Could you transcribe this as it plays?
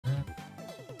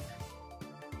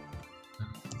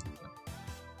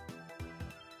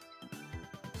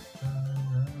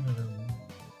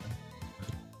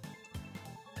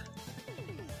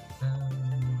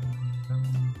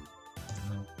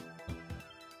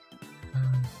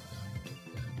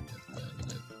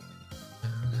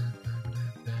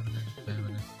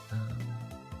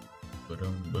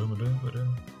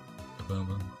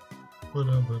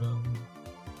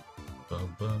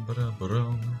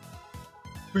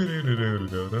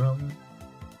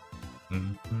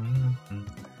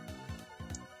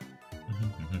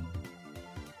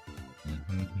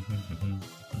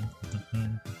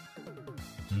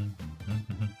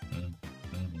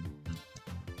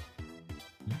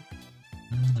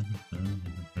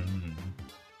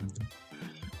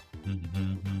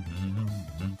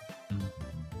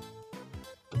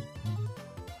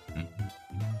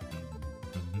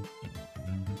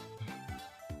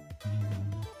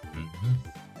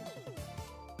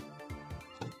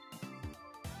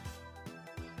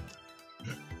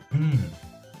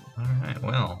Alright,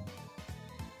 well.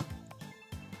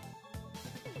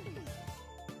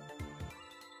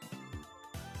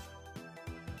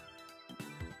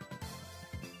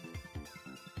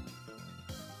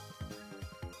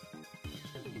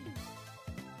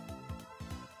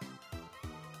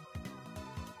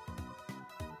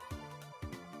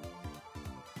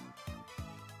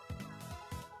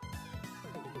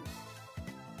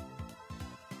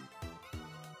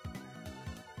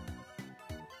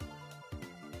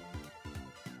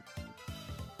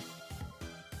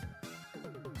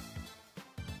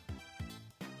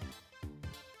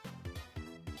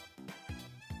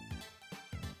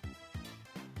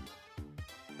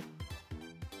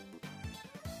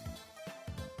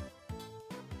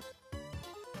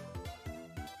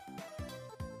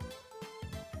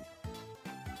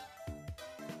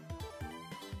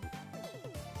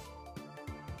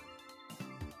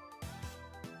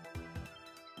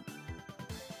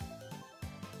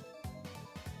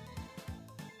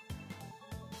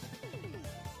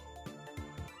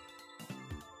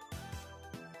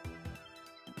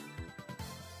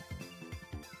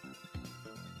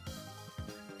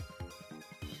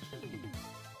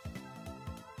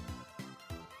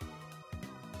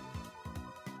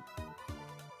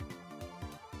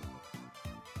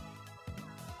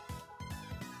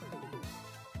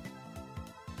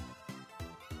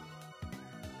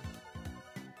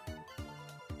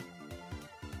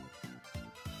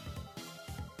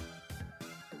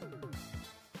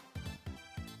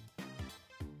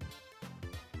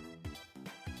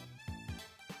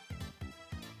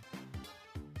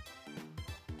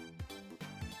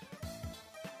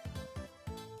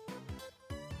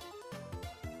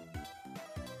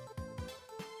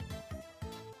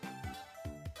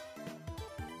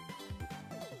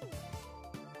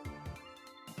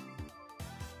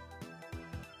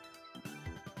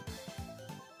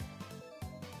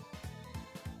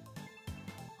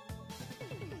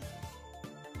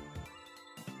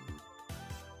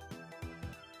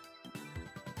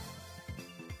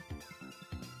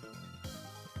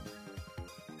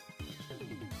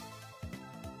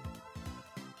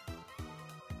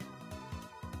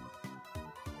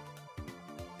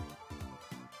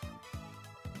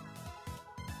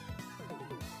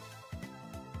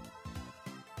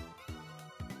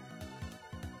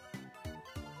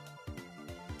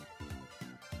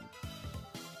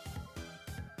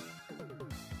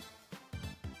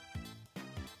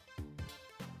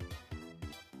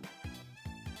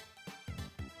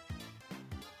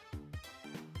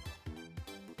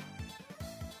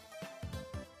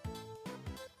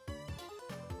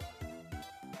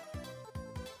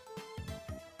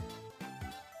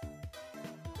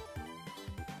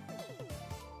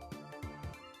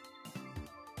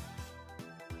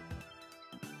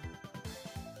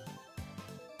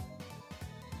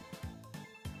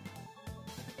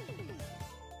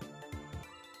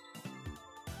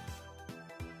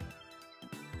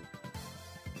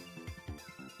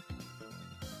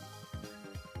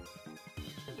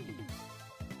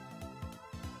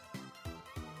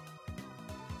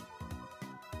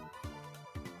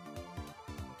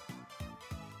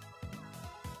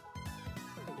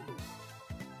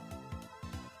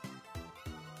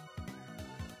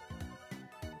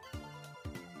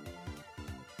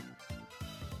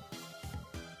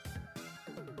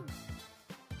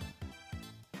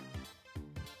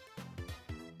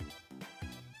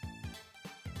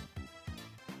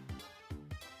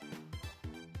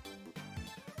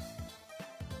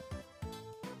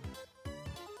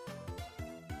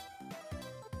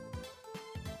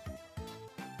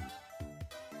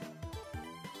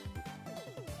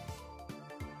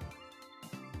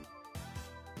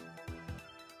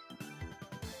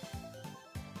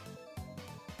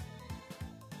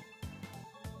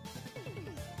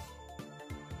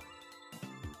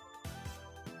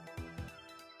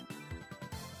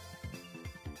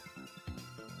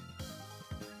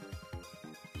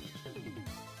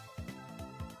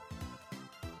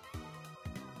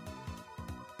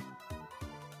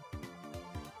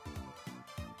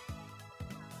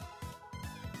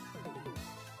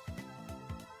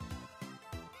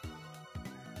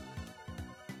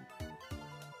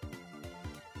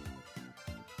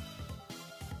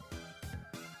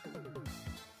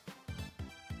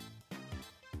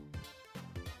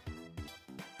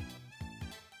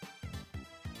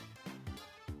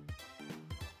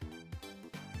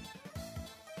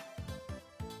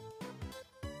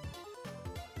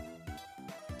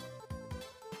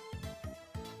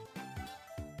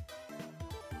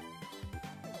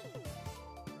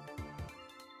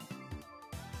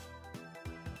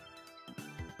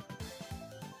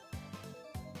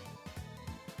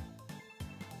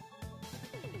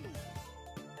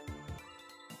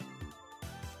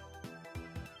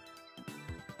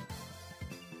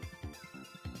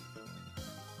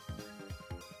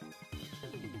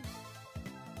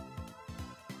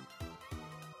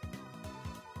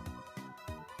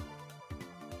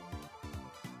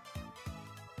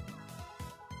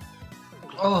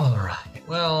 Alright,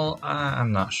 well,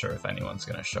 I'm not sure if anyone's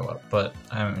gonna show up, but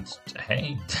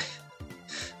hey,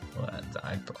 well,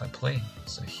 I play,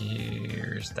 so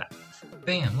here's that.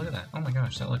 Bam, look at that. Oh my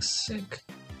gosh, that looks sick.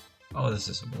 Oh, this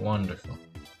is wonderful.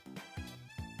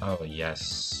 Oh,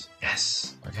 yes.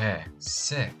 Yes! Okay,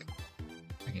 sick.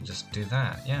 I can just do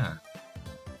that, yeah.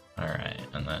 Alright,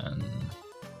 and then...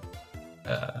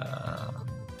 alright,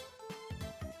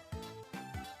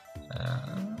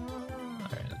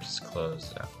 I'll just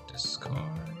close out Discord.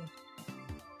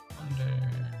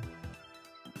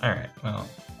 Alright, well...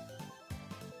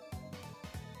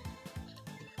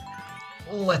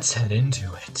 let's head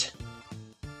into it.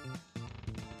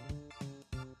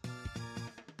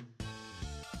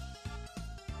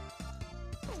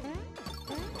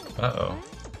 Uh-oh.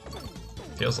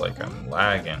 Feels like I'm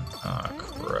lagging. Aw,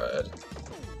 crud.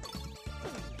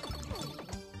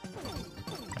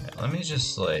 Alright, let me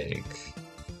just, like...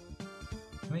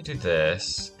 let me do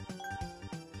this.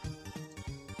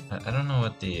 I don't know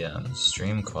what the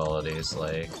stream quality is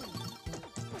like.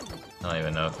 I don't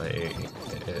even know if it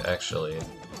actually...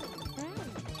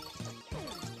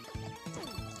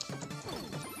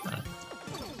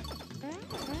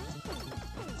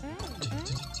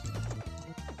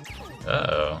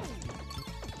 Uh-oh.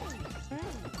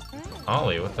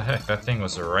 Ollie, what the heck? That thing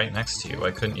was right next to you.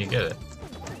 Why couldn't you get it?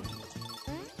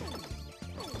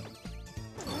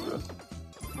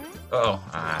 Oh,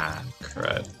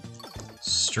 crud.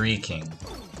 Streaking.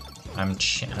 I'm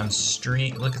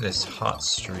look at this hot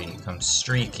streak. I'm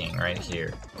streaking right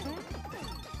here.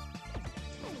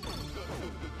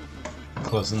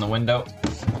 Closing the window.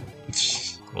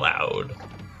 Loud.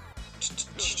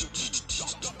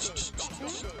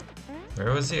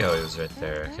 Where was he? Oh, he was right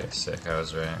there. Okay, sick. I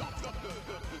was right.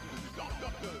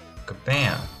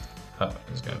 Kabam! Oh,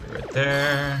 he's gonna be right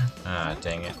there. Ah,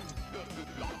 dang it.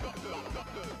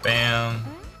 Bam.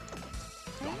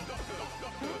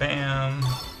 Bam.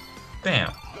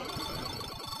 Bam.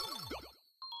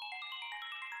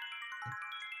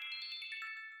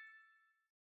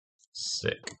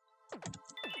 Sick.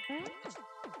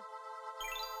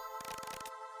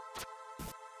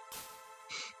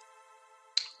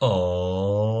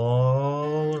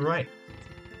 All right.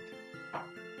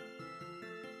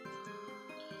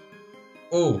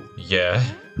 Oh, yeah.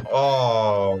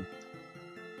 Oh.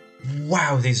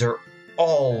 Wow, these are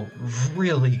all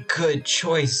really good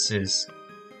choices.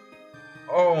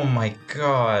 Oh my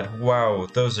god. Wow,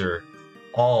 those are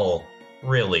all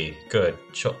really good.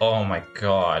 Oh my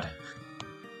god.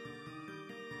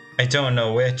 I don't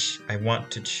know which I want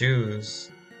to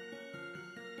choose.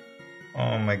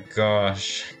 Oh my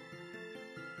gosh.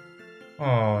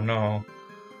 Oh no.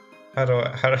 How do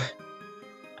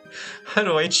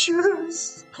I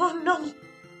choose? Oh no.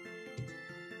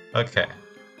 Okay.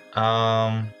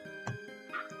 Oh.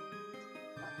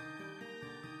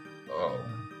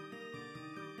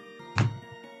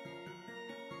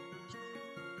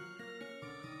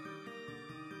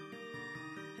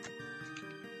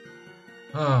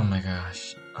 Oh my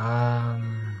gosh.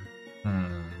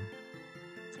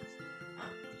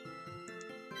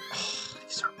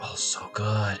 These are all so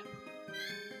good.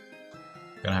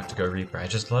 Gonna have to go Reaper. I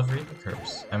just love Reaper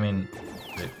Curse. I mean,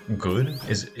 is it good?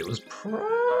 It was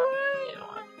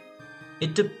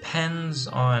it depends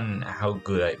on how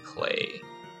good I play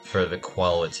for the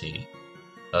quality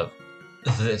of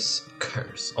this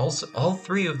curse. Also, all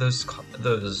three of those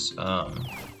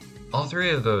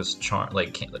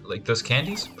like those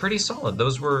candies, pretty solid.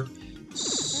 Those were,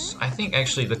 I think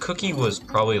actually the cookie was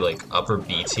probably like upper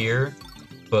B tier,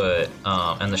 but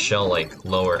and the shell like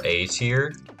lower A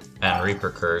tier, and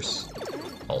Reaper Curse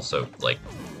also like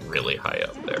really high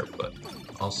up there. But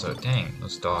also, dang,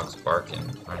 those dogs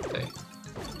barking, aren't they?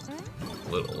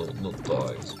 Little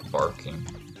dogs barking.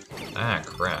 Ah,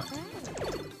 crap.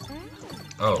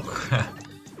 Oh crap!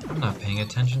 I'm not paying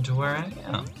attention to where I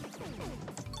am.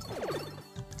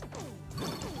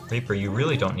 Reaper, you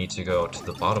really don't need to go to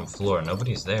the bottom floor.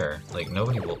 Nobody's there. Like,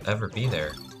 nobody will ever be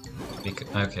there.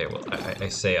 Okay, well, I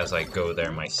say as I go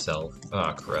there myself.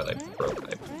 Oh, crud, I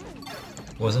broke. I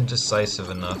wasn't decisive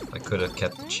enough. I could have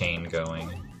kept the chain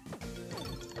going.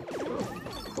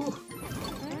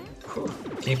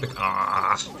 Keep it.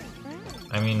 Ah!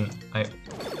 I mean,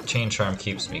 chain charm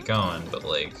keeps me going, but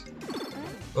like.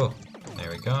 Oh,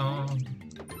 there we go.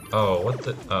 Oh, what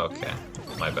the. Oh, okay,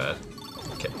 my bad.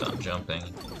 Kept on jumping.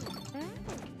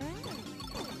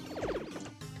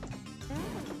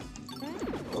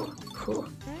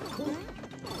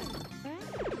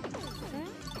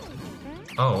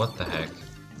 Oh, what the heck?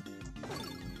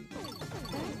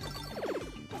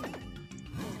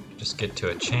 Just get to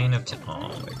a chain of oh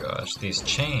my gosh, these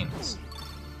chains.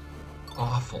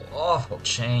 awful, awful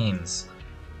chains.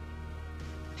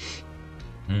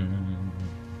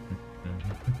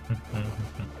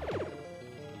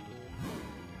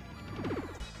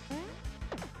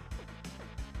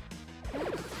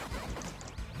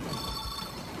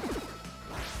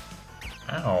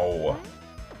 Ow.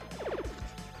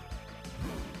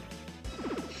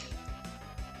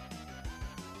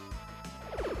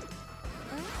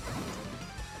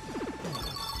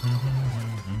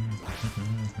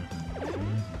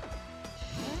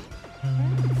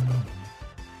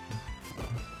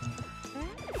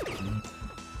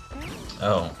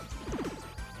 Oh.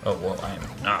 Oh, well, I am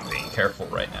not being careful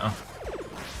right now.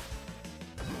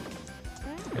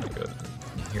 Gonna go to the...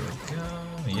 Here we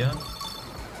go. Yep.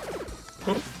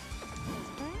 Whoop.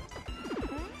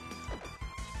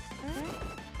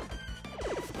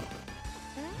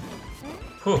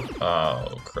 Whew.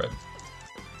 Oh, crud.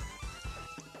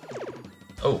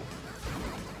 Oh.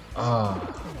 Ah.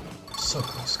 So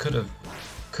close.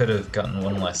 Could have gotten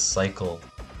one less cycle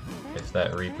if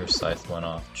that Reaper Scythe went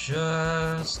off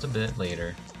just a bit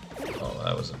later. Oh,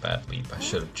 that was a bad leap. I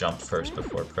should have jumped first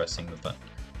before pressing the button.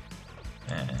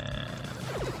 And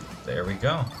there we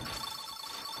go.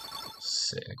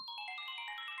 Sick.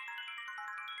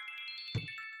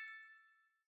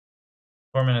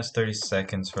 4 minutes, 30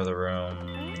 seconds for the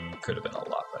room. Could have been a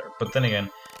lot better. But then again,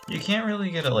 you can't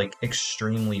really get a like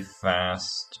extremely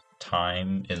fast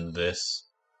time in this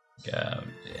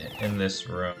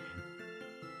room.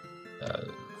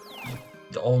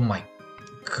 Oh my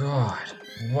god.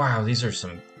 Wow, these are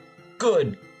some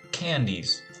good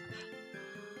candies.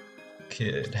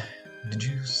 Kid, did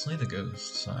you slay the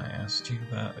ghosts I asked you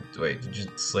about? Wait, did you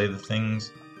slay the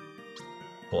things?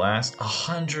 Blast?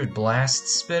 100 blast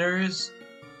spitters?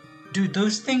 Dude,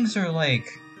 those things are like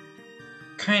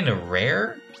kind of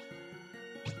rare.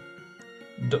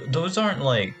 Those aren't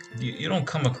like you don't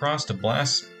come across a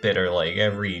blast spitter like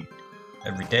every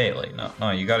day. Like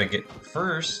no, you gotta get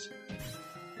first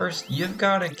you've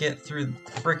gotta get through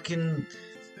frickin'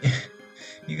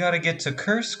 you gotta get to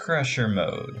Curse Crusher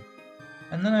mode,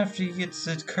 and then after you get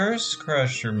to Curse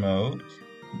Crusher mode,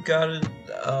 you gotta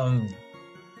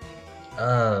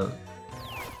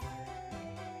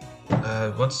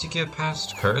once you get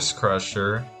past Curse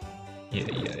Crusher,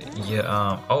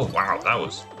 oh wow, that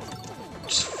was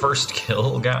just first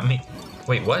kill got me.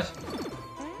 Wait, what?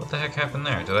 What the heck happened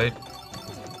there? Did I?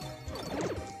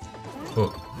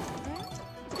 Oh.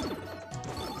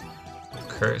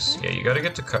 Curse? Yeah, you gotta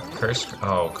get to Curse.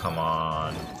 Oh, come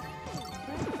on.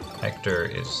 Hector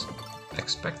is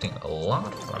expecting a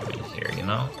lot from me here, you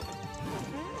know?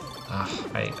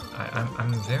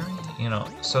 I'm very, you know,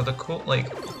 so the cool,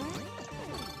 like,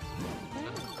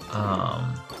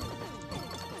 yeah,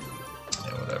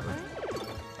 whatever.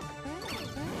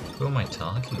 Who am I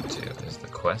talking to is the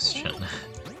question.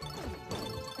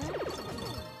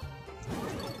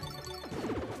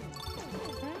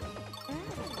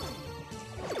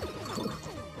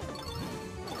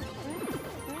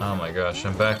 Oh my gosh,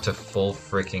 I'm back to full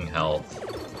freaking health.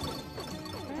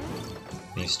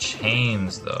 These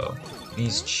chains, though.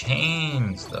 These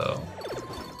chains, though.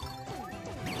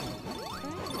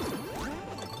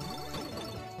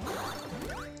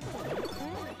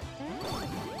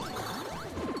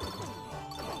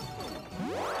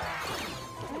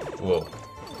 Whoa.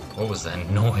 What was that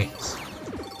noise?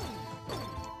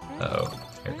 Uh-oh.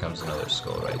 Here comes another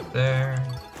skull right there.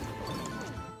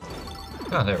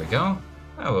 Oh, there we go.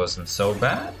 That wasn't so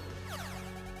bad.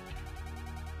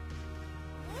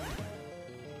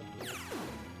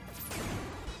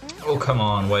 Oh, come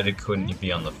on. Why couldn't you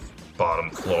be on the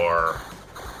bottom floor?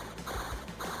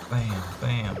 Bam,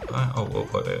 bam, bam. Oh,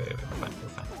 wait. We're fine.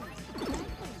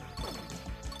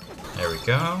 There we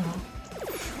go.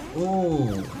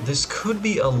 Ooh, this could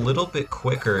be a little bit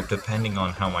quicker depending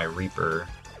on how my Reaper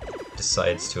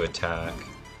decides to attack.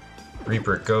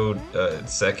 Reaper, go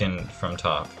second from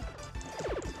top.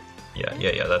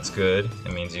 Yeah, that's good.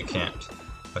 It means you can't.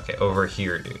 Okay, over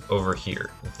here, dude. Over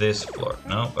here. This floor.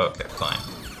 No? Okay, fine.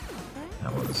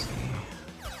 That was the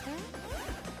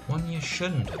one you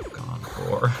shouldn't have gone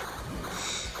for.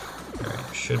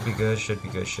 Alright, should be good.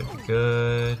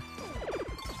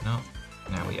 No.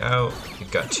 Now we out.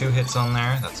 We've got 2 hits on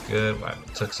there. That's good. Wow,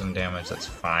 took some damage. That's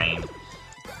fine.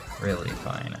 Really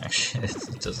fine, actually.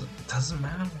 It doesn't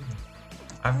matter.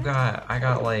 I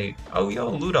got like, oh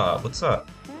yo, Luda, what's up?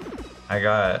 I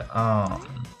got,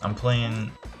 I'm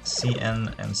playing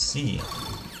CNMC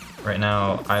right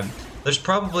now. There's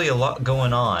probably a lot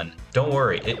going on. Don't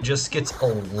worry, it just gets a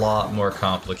lot more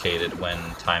complicated when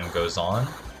time goes on.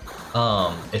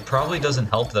 It probably doesn't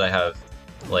help that I have,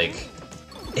 like,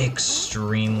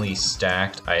 extremely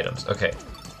stacked items. Okay,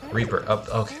 Reaper up.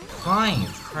 Okay, fine.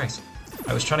 Christ,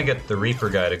 I was trying to get the Reaper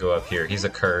guy to go up here. He's a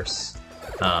curse.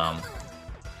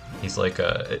 He's like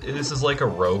this is like a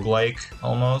roguelike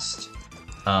almost.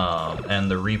 And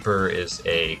the Reaper is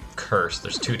a curse.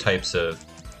 There's two types of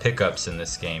pickups in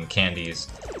this game, Candies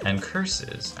and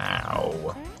Curses.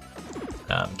 Ow.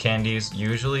 Candies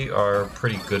usually are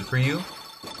pretty good for you.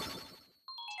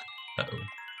 Uh-oh.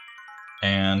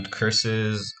 And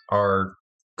Curses are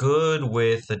good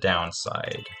with the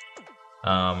downside.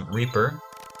 Reaper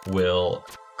will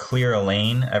clear a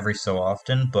lane every so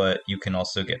often, but you can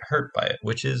also get hurt by it,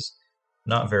 which is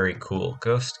not very cool.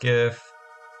 Ghost Gift.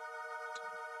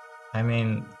 I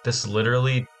mean, this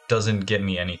literally doesn't get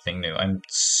me anything new. I'm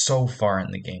so far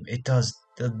in the game.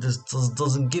 This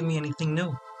doesn't give me anything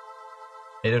new.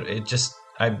 It just,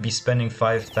 I'd be spending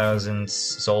 5,000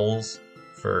 souls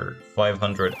for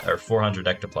 500 or 400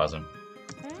 ectoplasm.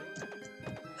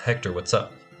 Hector, what's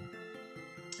up?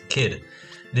 Kid,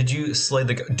 did you slay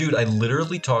the... Dude, I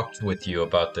literally talked with you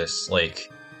about this,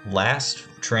 like, last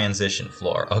transition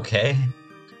floor, okay?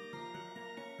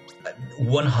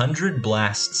 100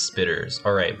 blast spitters.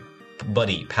 Alright,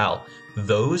 buddy, pal.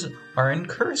 Those are in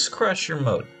Curse Crusher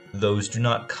mode. Those do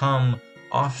not come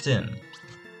often.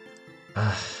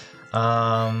 What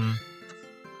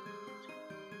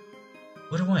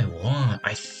do I want?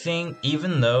 I think,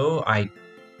 even though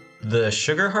the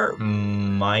Sugar Heart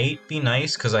might be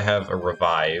nice because I have a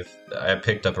revive. I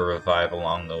picked up a revive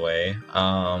along the way.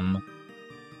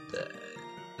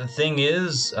 The thing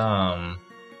is,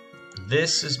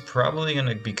 this is probably going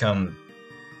to become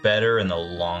better in the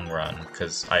long run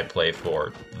because I play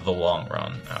for the long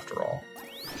run after all.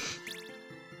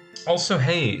 Also,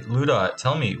 hey, Ludot,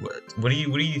 tell me, what do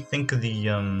you think of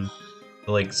the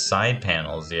like side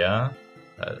panels? Yeah,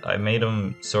 I made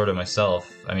them sort of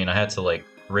myself. I mean, I had to like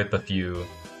rip a few.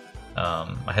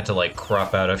 I had to like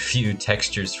crop out a few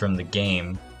textures from the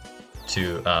game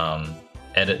to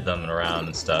edit them around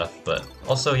and stuff. But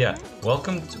also, yeah,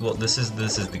 welcome to, well, this is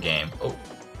the game. Oh,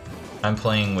 I'm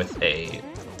playing with a.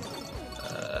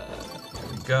 There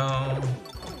we go.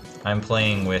 I'm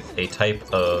playing with a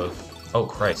type of. Oh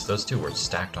Christ, those two were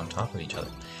stacked on top of each other.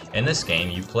 In this game,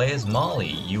 you play as Molly.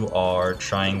 You are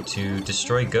trying to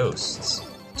destroy ghosts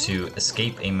to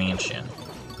escape a mansion.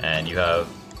 And you have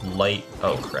light...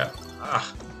 Oh crap. Ah.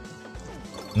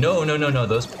 No,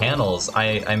 those panels,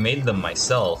 I made them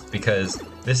myself because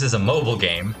this is a mobile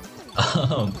game.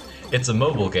 It's a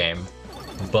mobile game.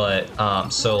 But,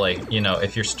 so like, you know,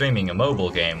 if you're streaming a mobile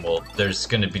game, well, there's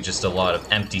gonna be just a lot of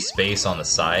empty space on the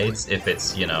sides if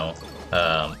it's, you know,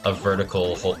 a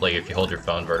vertical hold, like if you hold your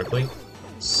phone vertically.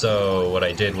 So what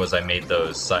I did was I made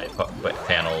those side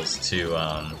panels to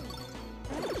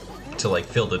like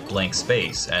fill the blank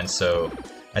space, and so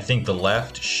I think the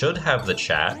left should have the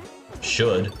chat,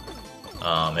 should.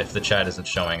 If the chat isn't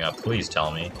showing up, please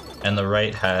tell me. And the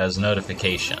right has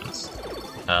notifications.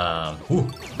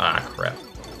 Crap.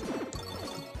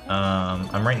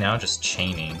 I'm right now just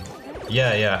chaining.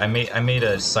 Yeah, I made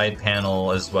a side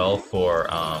panel as well for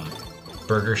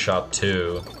Burger Shop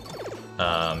 2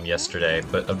 yesterday,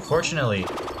 but unfortunately,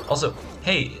 also,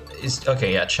 hey,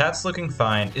 okay, yeah, chat's looking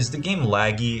fine. Is the game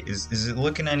laggy? Is it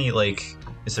looking any, like,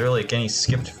 is there, like, any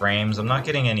skipped frames? I'm not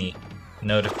getting any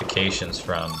notifications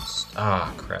from,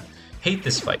 crap. Hate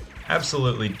this fight.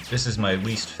 Absolutely, this is my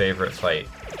least favorite fight.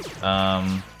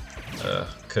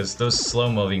 Because those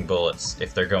slow-moving bullets,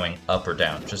 if they're going up or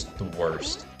down, just the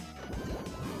worst.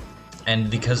 And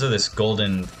because of this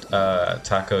golden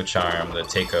taco charm, the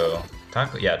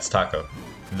taco, yeah, it's taco.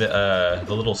 The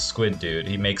little squid dude,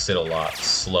 he makes it a lot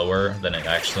slower than it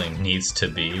actually needs to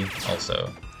be.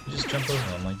 Also, you just jump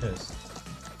over him like this.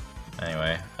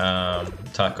 Anyway,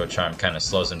 taco charm kind of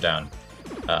slows him down.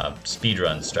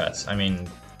 Speedrun strats. I mean,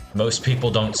 most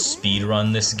people don't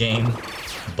speedrun this game,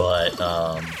 but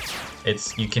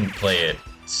you can play it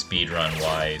speedrun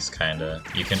wise, kinda.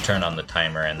 You can turn on the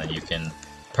timer and then you can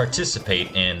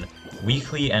participate in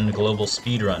weekly and global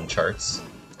speedrun charts,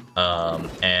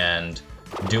 and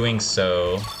doing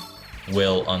so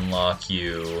will unlock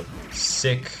you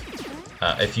sick,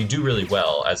 if you do really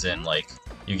well, as in, like,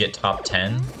 you get top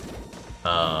 10,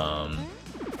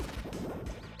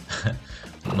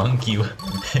 monkey,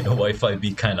 Wi-Fi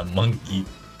be kinda monkey.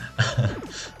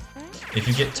 If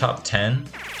you get top 10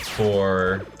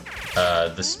 for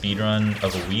the speedrun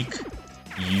of a week,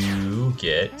 you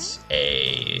get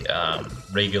a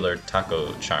regular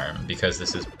taco charm, because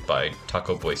this is by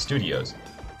Taco Boy Studios.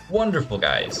 Wonderful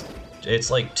guys. It's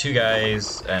like two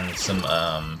guys and some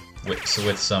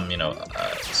with some, you know,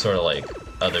 sort of like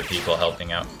other people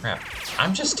helping out. Crap.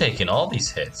 I'm just taking all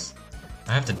these hits.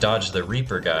 I have to dodge the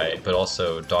Reaper guy, but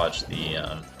also dodge the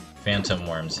Phantom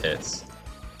Worms hits.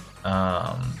 Alright,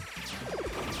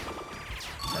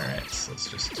 so let's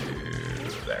just do...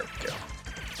 There we go.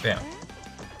 Bam.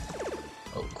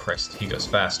 Oh, Christ, he goes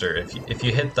faster. If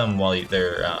you hit them while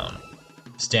they're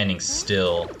standing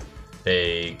still,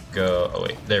 they go... Oh,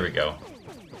 wait, there we go.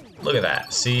 Look at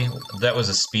that. See? That was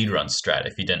a speedrun strat,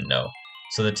 if you didn't know.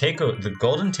 So the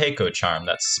golden Taiko charm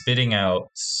that's spitting out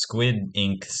squid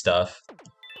ink stuff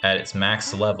at its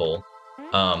max level,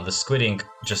 the squid ink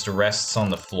just rests on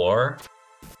the floor,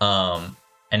 and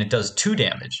it does 2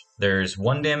 damage. There's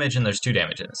 1 damage and there's 2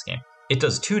 damage in this game. It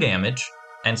does 2 damage,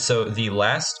 and so the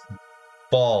last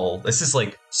ball, this is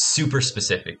like super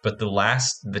specific, but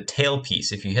the tail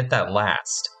piece, if you hit that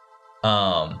last,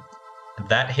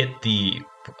 that hit the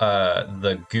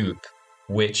goop,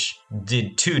 which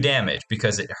did 2 damage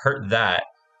because it hurt that,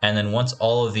 and then once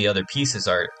all of the other pieces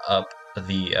are up,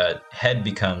 the head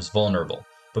becomes vulnerable.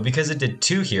 But because it did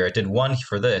 2 here, it did 1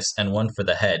 for this and 1 for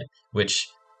the head, which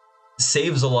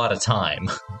saves a lot of time.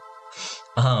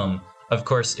 Of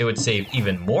course, it would save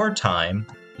even more time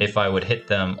if I would hit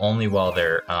them only while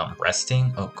they're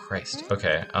resting. Oh, Christ.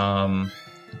 Okay.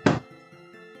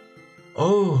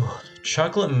 Oh,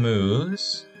 chocolate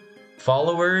mousse.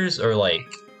 Followers or like...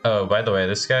 Oh, by the way,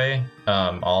 this guy,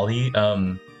 Ollie,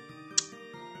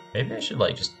 maybe I should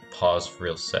like just pause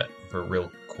for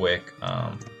real quick.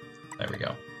 There we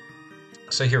go.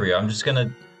 So here we go. I'm just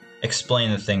gonna explain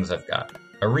the things I've got.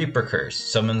 A Reaper Curse.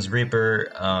 Summons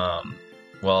Reaper,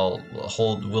 while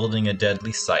wielding a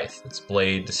deadly scythe. Its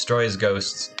blade destroys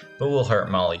ghosts, but will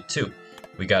hurt Molly too.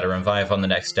 We got a Revive on the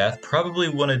next death. Probably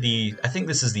one of the... I think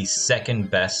this is the second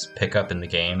best pickup in the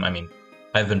game. I mean,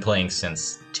 I've been playing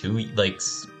since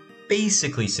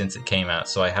basically since it came out,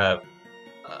 so I have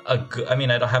I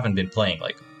mean, I haven't been playing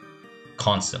like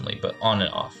constantly, but on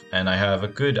and off, and I have a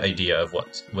good idea of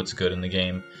what's good in the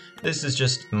game. This is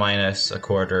just minus a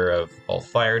quarter of all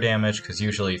fire damage, because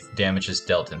usually damage is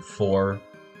dealt in 4.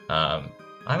 I'm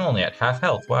only at half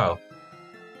health. Wow.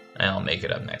 I'll make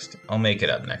it up next. I'll make it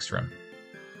up next room.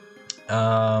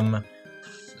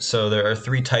 So there are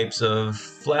 3 types of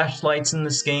flashlights in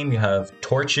this game. You have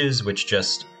torches, which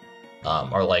just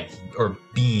are like, or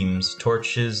beams,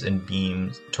 torches and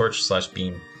beams,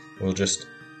 torch/beam will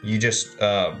you just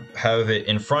have it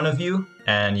in front of you,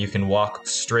 and you can walk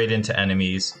straight into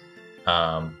enemies,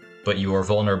 but you are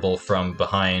vulnerable from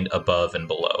behind, above, and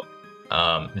below.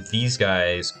 These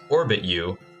guys orbit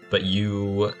you, but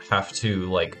you have to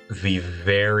like be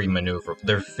very maneuverable.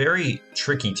 They're very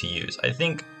tricky to use. I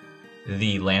think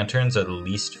the lanterns are the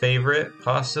least favorite,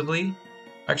 possibly.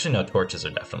 Actually, no, torches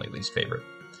are definitely least favorite.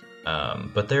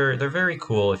 But they're very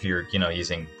cool if you're,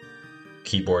 using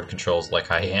keyboard controls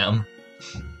like I am.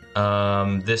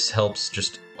 This helps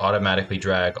just automatically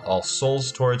drag all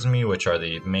souls towards me, which are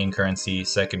the main currency.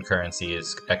 Second currency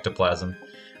is ectoplasm.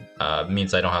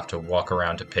 Means I don't have to walk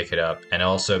around to pick it up, and it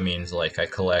also means like I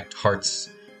collect hearts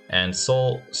and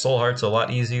soul hearts a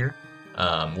lot easier,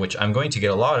 which I'm going to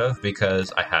get a lot of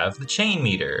because I have the chain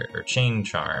meter or chain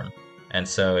charm. And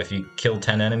so if you kill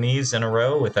 10 enemies in a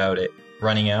row without it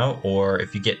running out, or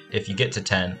if you get to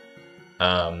 10,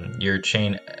 your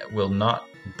chain will not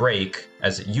break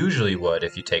as it usually would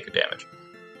if you take a damage.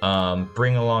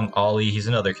 Bring along Ollie. He's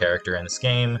another character in this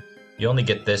game. You only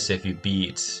get this if you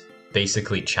beat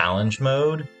basically challenge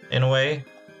mode in a way.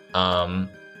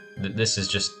 This is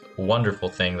just a wonderful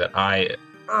thing that I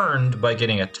earned by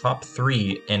getting a top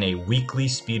 3 in a weekly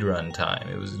speedrun time.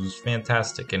 It was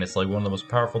fantastic, and it's like one of the most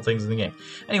powerful things in the game.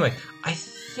 Anyway, I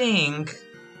think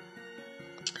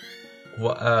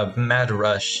Mad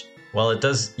Rush, while it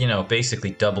does,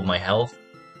 basically double my health,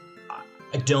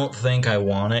 I don't think I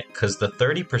want it, because the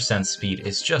 30% speed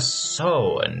is just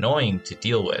so annoying to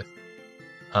deal with.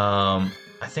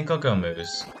 I think I'll go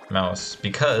Mouse,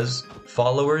 because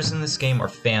followers in this game are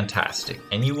fantastic,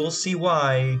 and you will see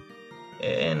why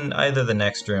in either the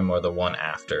next room or the one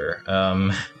after.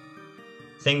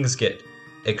 Things get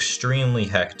extremely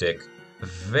hectic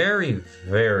very,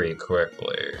 very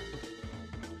quickly.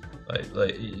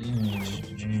 Like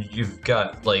you've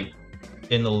got, like,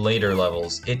 in the later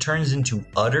levels, it turns into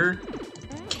utter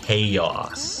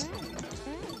chaos.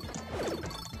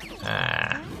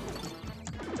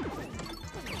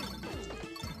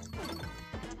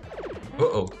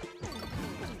 Uh-oh.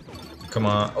 Come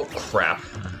on. Oh, crap.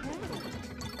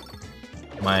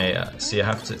 See, I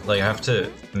have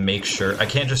to make sure. I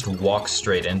can't just walk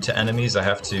straight into enemies. I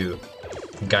have to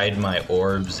guide my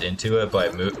orbs into it by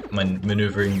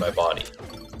maneuvering my body.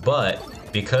 But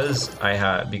because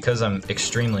I'm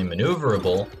extremely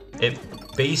maneuverable, it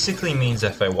basically means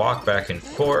if I walk back and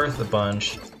forth a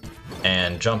bunch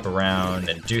and jump around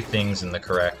and do things in the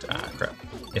correct crap.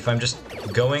 If I'm just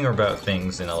going about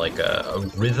things in a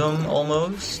rhythm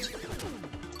almost,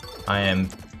 I am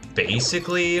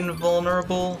basically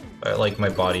invulnerable. Like my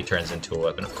body turns into a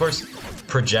weapon. Of course,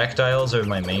 projectiles are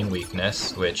my main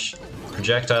weakness, which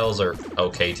projectiles are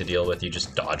okay to deal with, you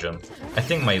just dodge them. I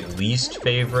think my least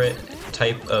favorite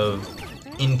type of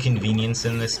inconvenience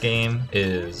in this game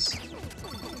is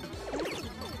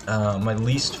my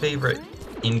least favorite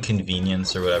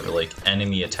inconvenience or whatever, like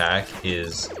enemy attack,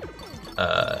 is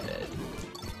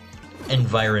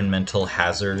environmental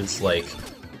hazards, like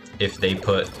if they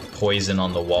put poison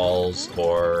on the walls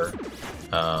or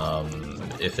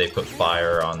if they put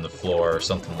fire on the floor or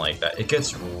something like that. It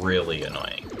gets really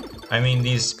annoying. I mean,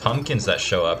 these pumpkins that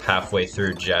show up halfway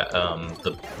through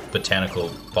the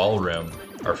botanical ballroom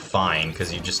are fine,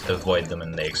 because you just avoid them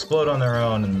and they explode on their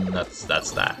own, and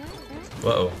that's that.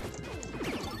 Whoa.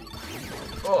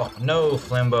 Oh, no,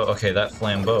 flambeau. Okay, that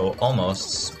flambeau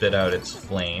almost spit out its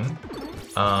flame.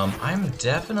 I'm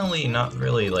definitely not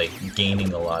really, like,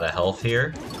 gaining a lot of health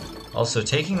here. Also,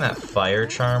 taking that fire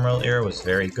charm earlier was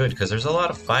very good, because there's a lot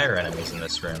of fire enemies in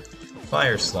this room.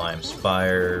 Fire slimes,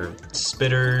 fire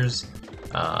spitters.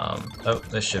 Oh,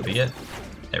 this should be it.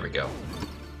 There we go.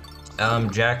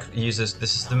 Jack uses,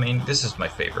 this is my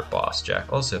favorite boss,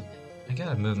 Jack. Also, I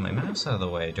gotta move my mouse out of the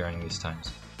way during these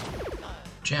times.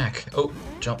 Jack, oh,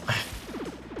 jump.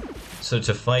 So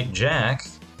to fight Jack,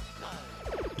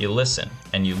 you listen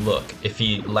and you look. If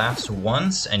he laughs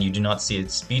once and you do not see a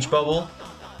speech bubble,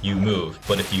 you move.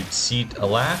 But if you see a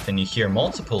laugh and you hear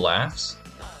multiple laughs,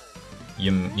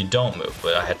 you don't move.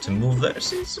 But I had to move there.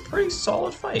 See, it's a pretty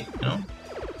solid fight, you know?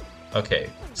 Okay,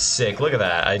 sick. Look at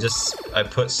that. I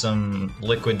put some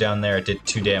liquid down there. It did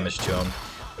 2 damage to him.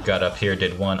 Got up here,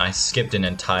 did 1. I skipped an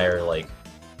entire, like,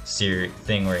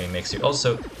 thing where he makes you.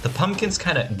 Also, the pumpkins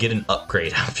kind of get an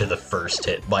upgrade after the first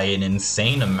hit by an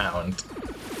insane amount.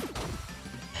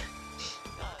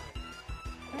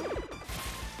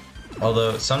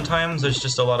 Although sometimes there's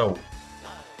just a lot of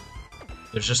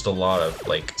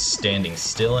like standing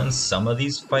still in some of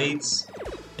these fights.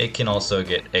 It can also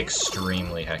get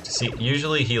extremely hectic. See,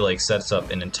 usually he like sets up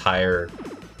an entire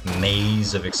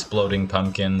maze of exploding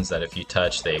pumpkins that if you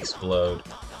touch they explode.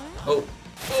 Oh.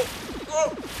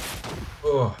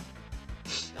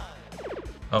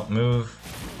 Oh, move.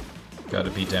 Gotta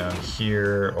be down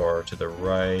here or to the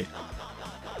right.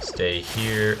 Stay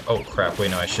here. Oh crap,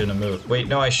 wait, no, I shouldn't have moved. Wait,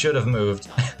 no, I should have moved.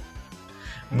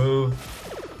 Move.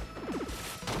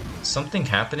 Something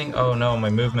happening? Oh no, my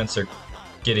movements are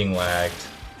getting lagged.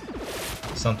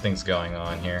 Something's going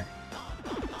on here.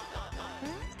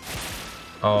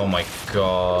 Oh my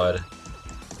god.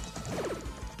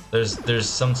 There's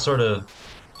some sort of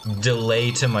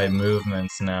delay to my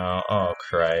movements now. Oh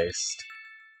Christ.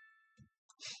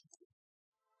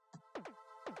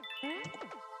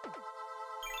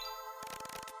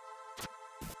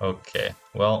 Okay,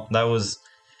 well, that was...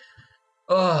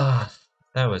 How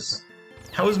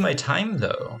was my time,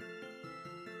 though?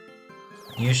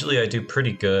 Usually I do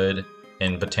pretty good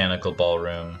in Botanical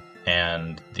Ballroom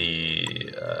and the...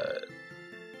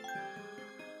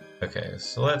 Okay,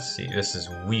 so let's see. This is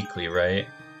weekly, right?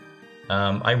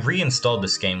 I reinstalled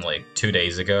this game like 2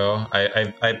 days ago.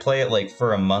 I play it like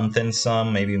for a month and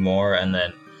some, maybe more, and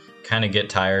then kind of get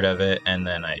tired of it, and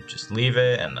then I just leave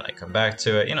it, and then I come back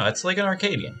to it. You know, it's like an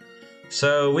arcade game.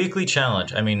 So, weekly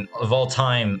challenge. I mean, of all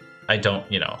time, I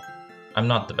don't, you know, I'm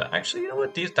not the best. Actually, you know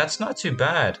what? That's not too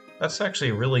bad. That's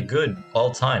actually really good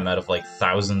all time out of like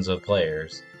thousands of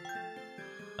players.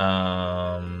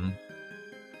 Wow.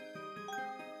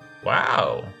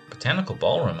 Botanical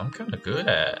Ballroom, I'm kind of good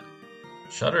at.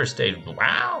 Shutter Stage,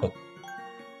 wow.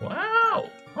 Wow.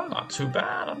 I'm not too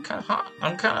bad. I'm kind of hot.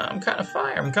 I'm kind of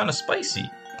fire. I'm kind of spicy.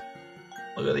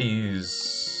 Look at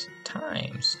these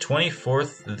times.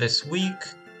 24th this week.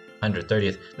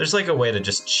 130th. There's like a way to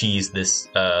just cheese this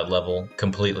level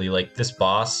completely. Like this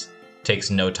boss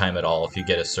takes no time at all if you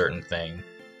get a certain thing.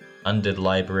 Undead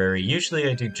Library. Usually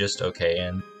I do just okay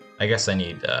in. I guess I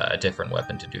need a different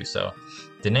weapon to do so.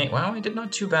 Dene. Wow, I did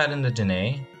not too bad in the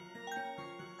Dene.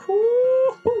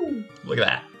 Look at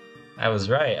that. I was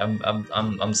right.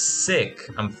 I'm sick.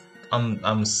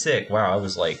 I'm sick. Wow, I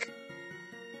was like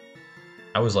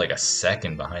a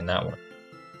second behind that one.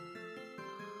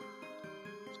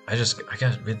 I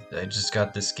just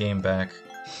got this game back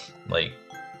like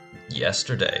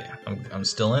yesterday. I'm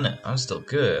still in it. I'm still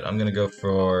good. I'm gonna go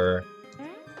for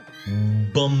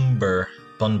Bunber,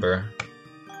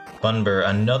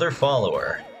 another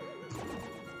follower.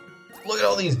 Look at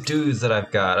all these dudes that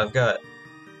I've got. I've got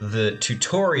the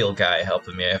tutorial guy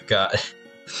helping me. I've got...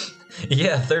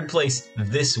 yeah, 3rd place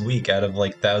this week out of,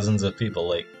 like, thousands of people.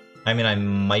 Like, I mean, I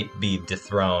might be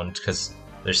dethroned, because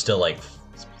there's still, like,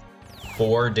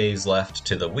 4 days left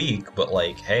to the week, but,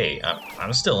 like, hey,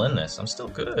 I'm still in this. I'm still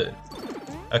good.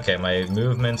 Okay, my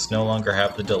movements no longer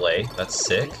have the delay. That's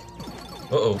sick.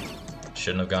 Uh-oh.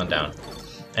 Shouldn't have gone down.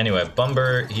 Anyway,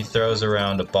 Bumber, he throws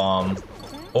around a bomb,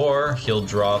 or he'll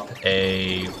drop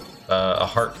a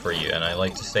heart for you, and I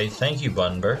like to say thank you,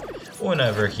 Bumber,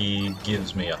 whenever he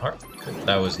gives me a heart.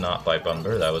 That was not by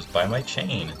Bumber, that was by my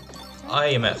chain. I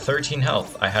am at 13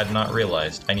 health. I had not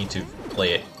realized. I need to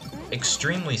play it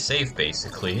extremely safe,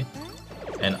 basically.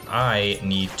 And I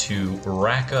need to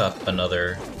rack up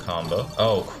another combo.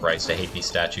 Oh, Christ, I hate these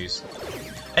statues.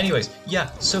 Anyways,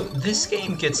 yeah, so this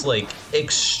game gets, like,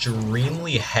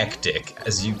 extremely hectic,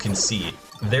 as you can see.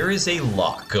 There is a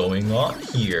lot going on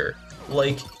here.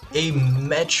 Like, a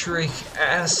metric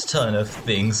ass ton of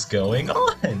things going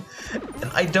on. And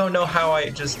I don't know how I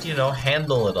just, you know,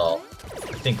 handle it all.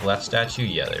 I think left statue?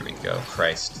 Yeah, there we go.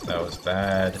 Christ, that was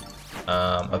bad.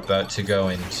 About to go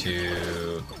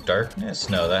into darkness?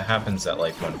 No, that happens at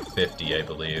like 150, I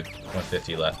believe.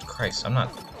 150 left. Christ, I'm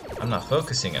not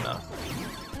focusing enough.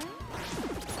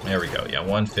 There we go. Yeah,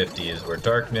 150 is where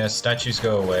darkness, statues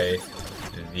go away,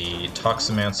 the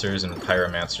toxomancers and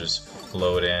pyromancers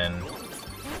float in.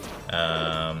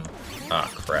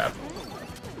 Crap.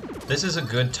 This is a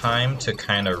good time to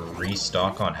kind of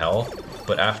restock on health,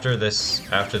 but after this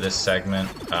segment,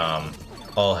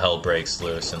 all hell breaks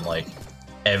loose and like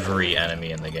every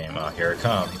enemy in the game. Oh, here it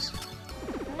comes.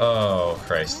 Oh,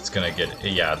 Christ, it's gonna get...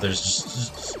 Yeah, there's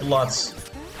just lots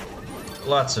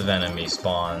of enemy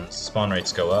spawns. Spawn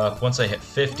rates go up. Once I hit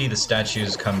 50, the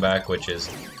statues come back, which is,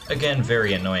 again,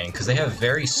 very annoying, because they have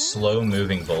very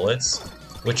slow-moving bullets,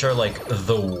 which are, like,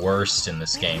 the worst in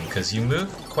this game, because you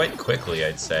move quite quickly,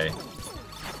 I'd say.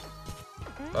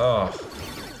 Oh.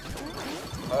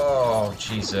 Oh,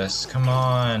 Jesus. Come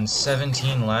on.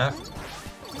 17 left?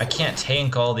 I can't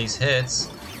tank all these hits.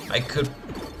 I could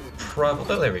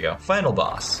probably... Oh, there we go. Final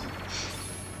boss.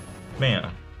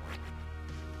 Man.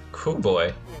 Cool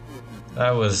boy.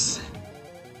 That was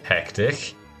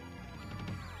hectic.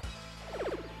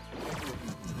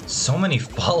 So many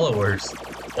followers.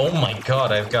 Oh my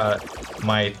god, I've got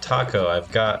my Taco,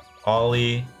 I've got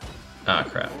Ollie. Ah,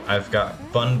 crap. I've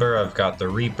got Bunber, I've got the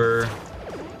Reaper.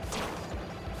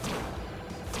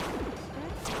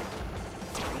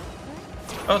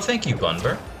 Oh, thank you,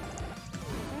 Bunber.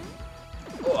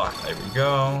 Oh, there we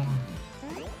go.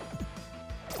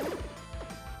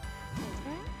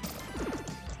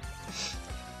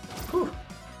 Whew.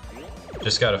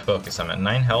 Just gotta focus. I'm at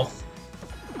 9 health.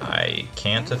 I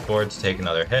can't afford to take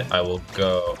another hit. I will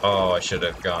go... Oh, I should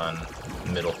have gone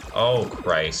middle... Oh,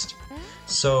 Christ.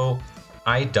 So,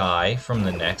 I die from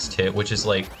the next hit, which is,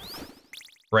 like,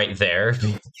 right there.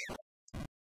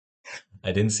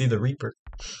 I didn't see the Reaper.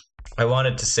 I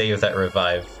wanted to save that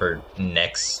revive for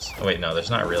next... Oh, wait, no,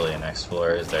 there's not really a next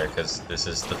floor, is there? Because this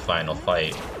is the final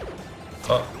fight.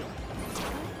 Oh.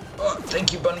 Oh,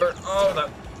 thank you, Bunber. Oh, that...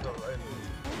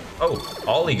 Oh,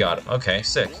 Ollie got him. Okay,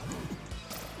 sick.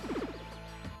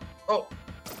 Oh.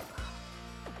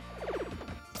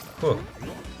 Whew.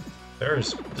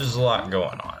 There's a lot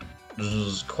going on.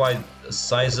 There's quite a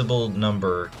sizable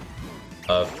number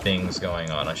of things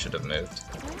going on. I should have moved.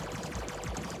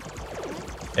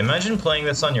 Imagine playing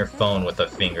this on your phone with a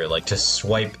finger, like to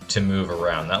swipe to move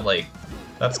around.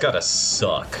 That's gotta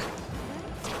suck.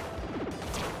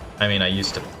 I mean, I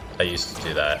used to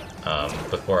do that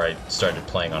before I started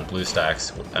playing on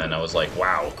BlueStacks, and I was like,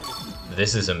 wow,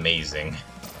 this is amazing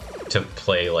to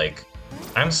play. Like,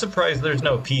 I'm surprised there's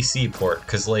no PC port,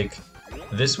 because like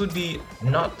this would be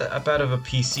not that bad of a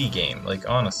PC game, like,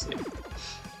 honestly.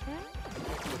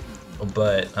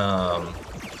 But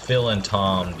Phil and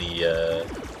Tom, the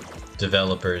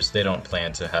developers, they don't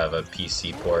plan to have a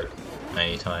PC port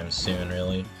anytime soon,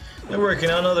 really. They're working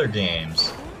on other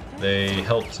games. They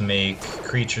helped make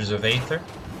Creatures of Aether.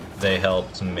 They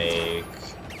helped make...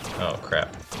 Oh,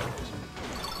 crap.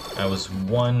 I was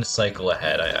one cycle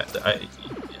ahead. I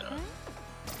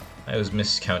was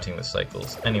miscounting the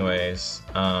cycles. Anyways,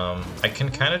 I can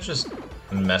kind of just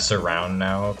mess around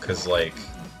now, because, like,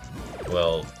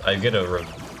 well, I get,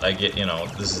 you know,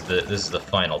 this is the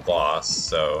final boss,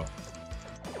 so...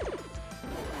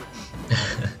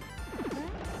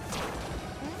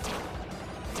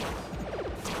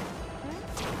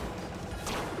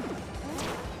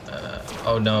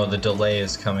 Oh no, the delay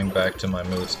is coming back to my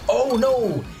moves. Oh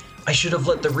no! I should have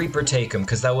let the Reaper take him,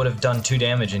 because that would have done 2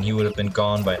 damage and he would have been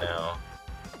gone by now.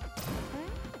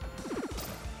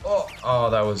 Oh,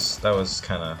 that was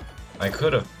kind of... I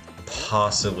could have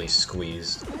possibly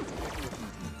squeezed.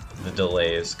 The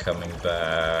delay is coming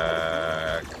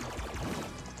back.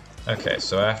 Okay,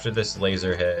 so after this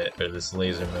laser hit, or this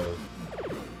laser move,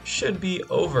 should be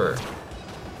over.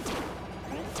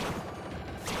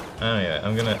 Oh yeah,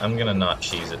 I'm gonna not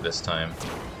cheese it this time.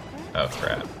 Oh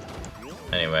crap.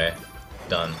 Anyway,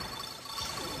 done.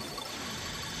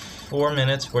 4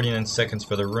 minutes, 49 seconds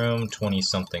for the room,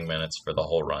 20-something minutes for the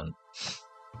whole run.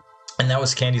 And that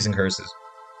was Candies N Curses.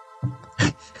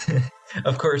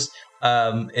 Of course,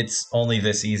 it's only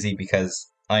this easy because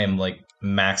I am like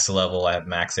max level, I have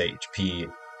max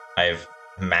HP, I've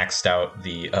maxed out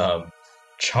the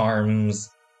charms.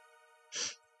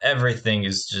 Everything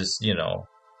is just, you know,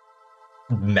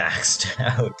 maxed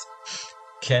out.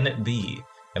 Can it be?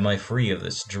 Am I free of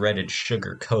this dreaded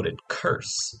sugar-coated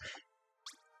curse?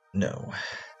 No,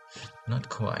 not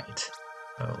quite.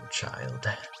 Oh, child.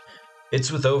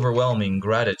 It's with overwhelming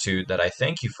gratitude that I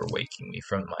thank you for waking me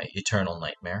from my eternal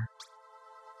nightmare.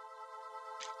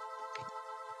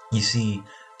 You see,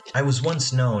 I was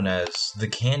once known as the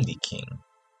Candy King.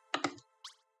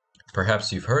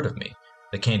 Perhaps you've heard of me.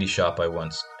 The candy shop I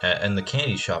once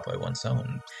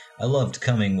owned. I loved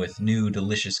coming with new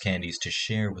delicious candies to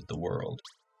share with the world.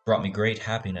 Brought me great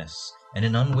happiness and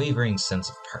an unwavering sense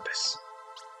of purpose.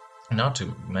 Not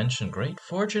to mention great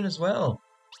fortune as well.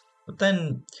 But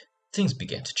then things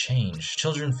began to change.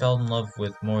 Children fell in love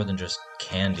with more than just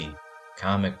candy.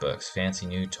 Comic books, fancy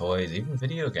new toys, even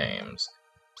video games.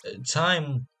 My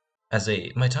time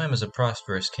as a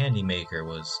prosperous candy maker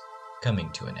was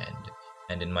coming to an end,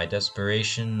 and in my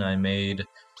desperation I made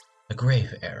a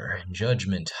grave error in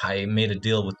judgment. I made a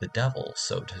deal with the devil,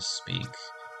 so to speak,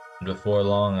 and before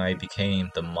long I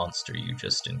became the monster you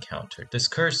just encountered. This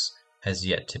curse has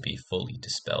yet to be fully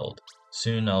dispelled.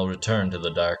 Soon I'll return to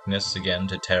the darkness again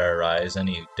to terrorize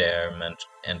any who dare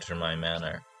enter my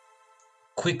manor.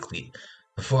 Quickly,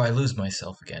 before I lose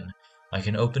myself again, I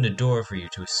can open a door for you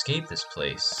to escape this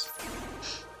place.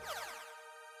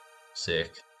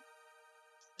 Sick.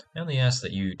 I only ask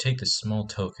that you take this small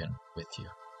token with you.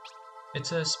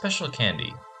 It's a special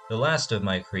candy, the last of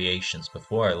my creations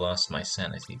before I lost my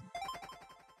sanity.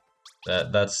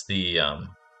 That's the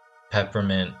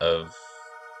peppermint of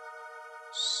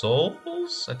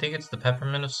souls? I think it's the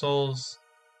peppermint of souls.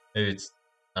 Maybe it's,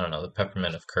 I don't know, the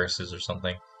peppermint of curses or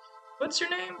something. What's your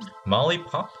name? Molly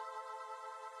Pop?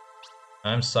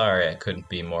 I'm sorry I couldn't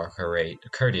be more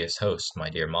courteous host,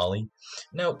 my dear Molly.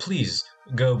 Now, please,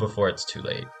 go before it's too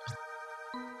late.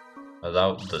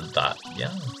 Without the dot,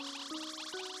 yeah.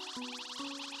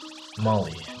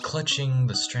 Molly, clutching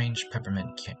the strange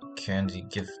peppermint candy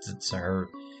gifted to her.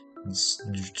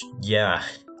 Yeah.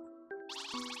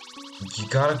 You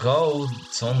gotta go.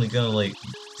 It's only gonna, like,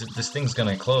 this thing's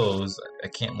gonna close. I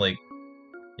can't, like,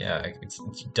 yeah, it's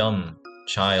dumb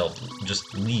child.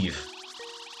 Just leave.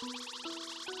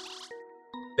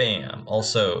 Bam.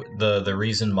 Also, the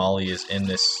reason Molly is in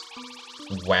this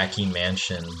wacky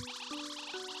mansion,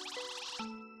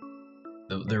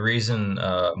 the reason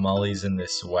Molly's in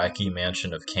this wacky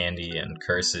mansion of candy and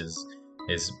curses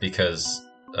is because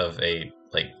of a,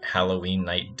 like, Halloween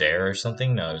night dare or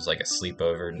something. No, it was like a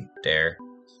sleepover dare.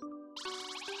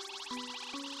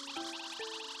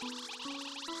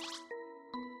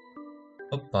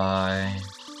 Bye-bye.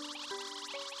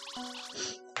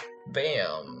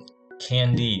 Bam.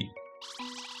 Candy.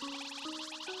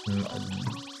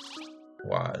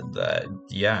 Why that?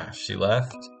 Yeah, she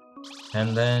left,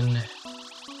 and then.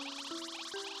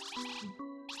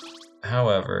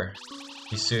 However,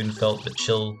 he soon felt the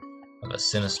chill of a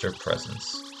sinister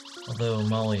presence. Although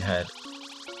Molly had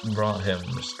brought him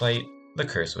respite, the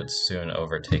curse would soon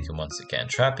overtake him once again,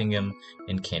 trapping him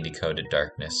in candy-coated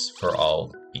darkness for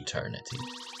all eternity.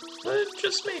 But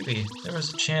just maybe, there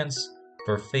was a chance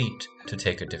for fate to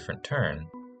take a different turn.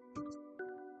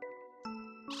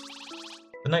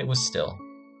 The night was still.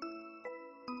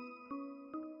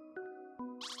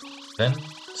 Then,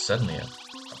 suddenly,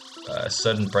 a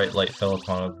sudden bright light fell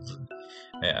upon him.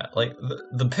 Yeah, like,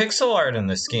 the pixel art in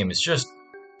this game is just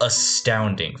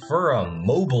astounding. For a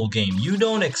mobile game, you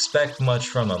don't expect much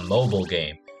from a mobile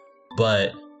game.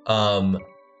 But,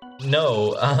 no,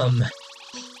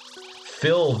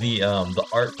 Phil, the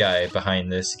art guy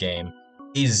behind this game,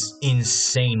 is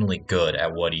insanely good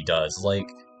at what he does. Like,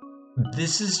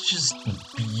 this is just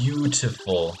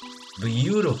beautiful,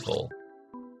 beautiful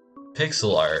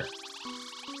pixel art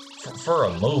for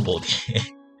a mobile game.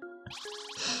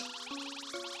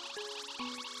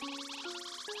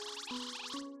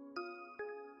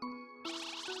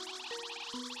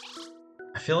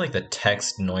 I feel like the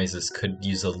text noises could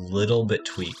use a little bit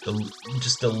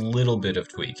just a little bit of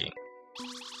tweaking.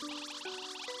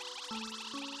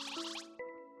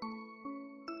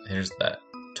 Here's that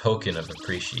token of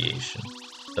appreciation.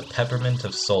 The Peppermint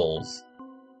of Souls.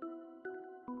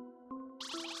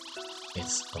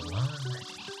 It's alive.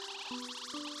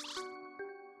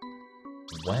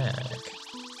 Whack.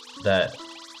 That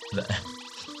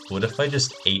what if I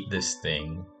just ate this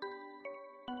thing?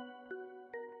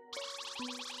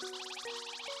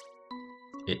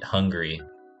 It hungry.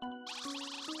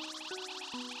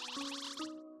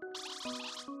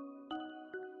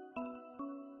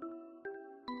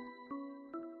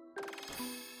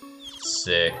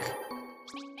 Sick.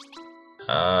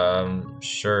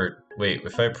 Sure. Wait,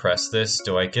 if I press this,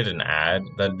 do I get an ad?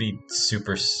 That'd be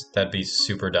super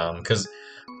dumb, 'cause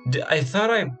I thought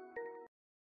I...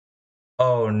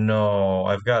 Oh no,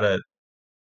 I've gotta...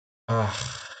 Ugh,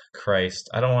 Christ.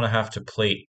 I don't want to have to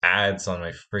play ads on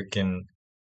my freaking...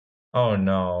 Oh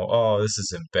no. Oh, this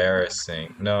is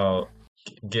embarrassing. No.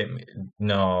 Get me...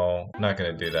 No, I'm not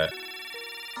gonna do that.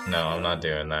 No, I'm not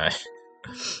doing that.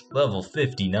 Level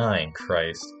 59,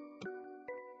 Christ.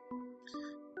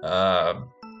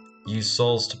 Use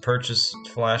souls to purchase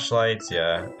flashlights,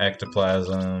 yeah.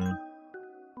 Ectoplasm.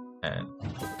 And...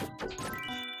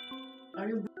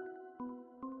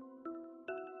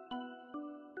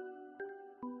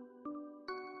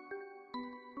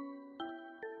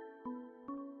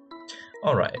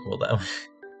 Alright, well that...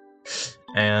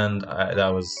 and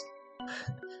that was...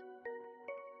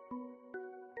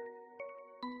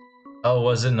 Oh,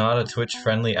 was it not a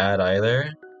Twitch-friendly ad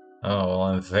either? Oh, well,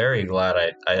 I'm very glad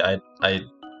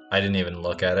I didn't even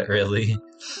look at it, really.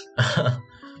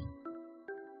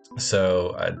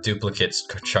 So, duplicate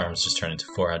charms just turn into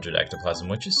 400 ectoplasm,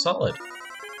 which is solid.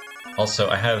 Also,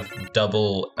 I have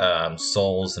double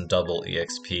souls and double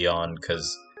EXP on,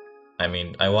 because, I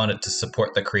mean, I wanted to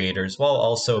support the creators while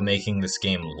also making this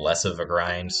game less of a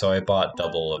grind, so I bought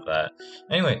double of that.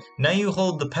 Anyway, now you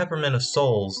hold the Peppermint of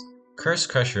Souls. Curse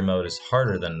Crusher mode is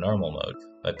harder than normal mode.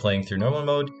 By playing through normal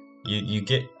mode,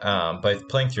 by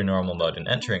playing through normal mode and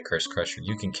entering Curse Crusher,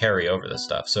 you can carry over the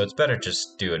stuff. So it's better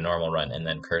just do a normal run and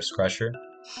then Curse Crusher.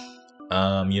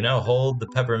 You now hold the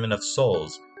Peppermint of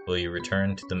Souls. Will you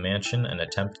return to the mansion and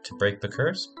attempt to break the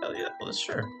curse? Hell yeah, well,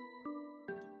 sure.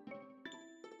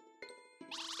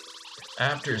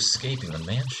 After escaping the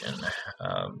mansion,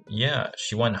 yeah,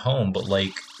 she went home, but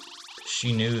like,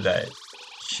 she knew that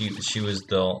she was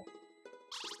the...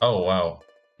 Oh, wow.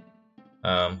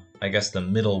 I guess the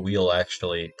middle wheel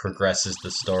actually progresses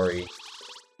the story.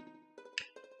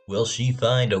 Will she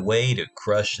find a way to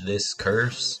crush this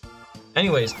curse?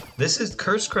 Anyways, this is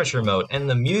Curse Crusher mode, and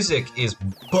the music is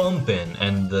bumping,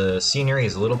 and the scenery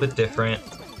is a little bit different.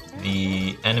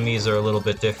 The enemies are a little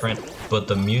bit different, but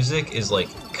the music is like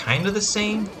kind of the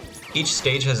same. Each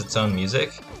stage has its own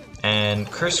music, and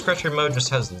Curse Crusher mode just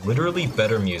has literally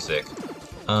better music.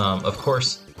 Of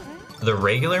course, the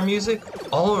regular music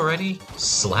already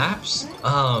slaps.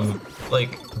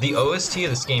 Like, the OST of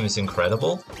this game is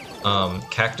incredible.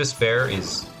 Cactus Bear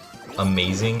is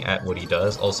amazing at what he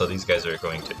does. Also, these guys are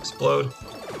going to explode.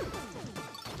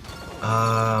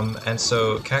 And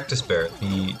so Cactus Bear,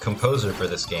 the composer for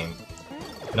this game,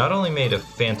 not only made a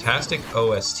fantastic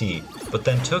OST, but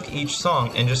then took each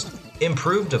song and just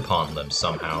improved upon them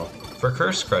somehow for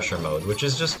Curse Crusher mode, which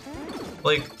is just,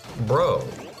 like, bro,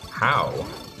 how?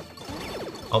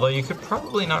 Although you could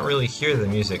probably not really hear the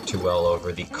music too well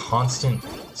over the constant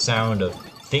sound of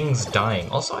things dying.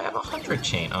 Also, I have 100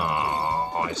 chain.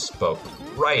 Oh, I spoke.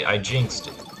 Right, I jinxed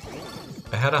it.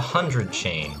 I had 100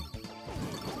 chain.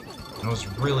 That was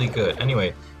really good.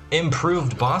 Anyway,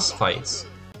 improved boss fights.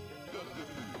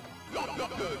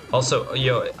 Also,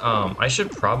 yo, I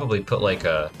should probably put like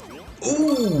a...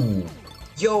 Ooh!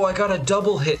 Yo, I got a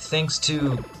double hit thanks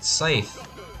to Scythe.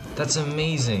 That's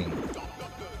amazing.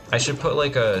 I should put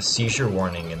like a seizure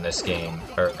warning in this game,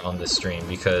 or on this stream,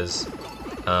 because,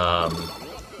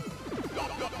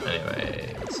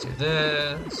 anyway, let's do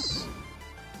this.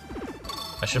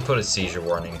 I should put a seizure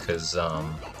warning, because,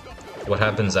 what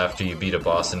happens after you beat a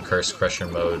boss in Curse Crusher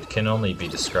mode can only be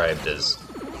described as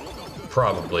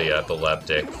probably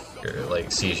epileptic, or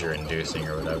like seizure-inducing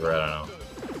or whatever, I don't know.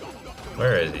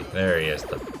 Where is he? There he is,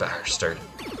 the bastard.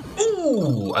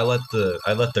 Ooh! I let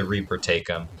the Reaper take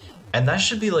him. And that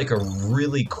should be like a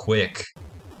really quick...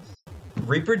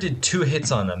 Reaper did 2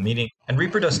 hits on him, and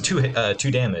Reaper does 2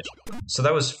 damage. So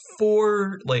that was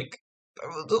 4, like...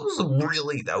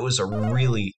 That was a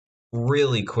really,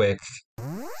 really quick... I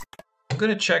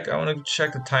want to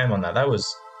check the time on that. That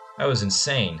was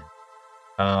insane.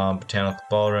 Botanical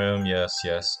Ballroom, yes,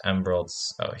 yes.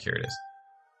 Emeralds, oh, here it is.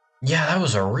 Yeah, that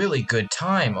was a really good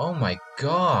time, oh my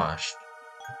gosh.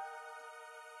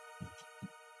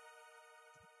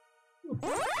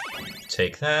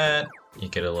 Take that, you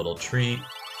get a little treat.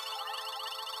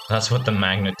 That's what the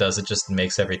magnet does, it just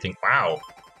makes everything... Wow!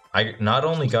 I not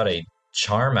only got a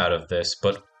charm out of this,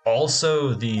 but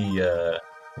also the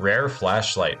rare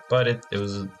flashlight, but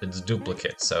it's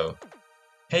duplicate, so...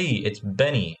 Hey, it's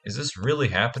Benny. Is this really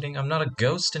happening? I'm not a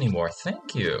ghost anymore,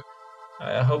 thank you.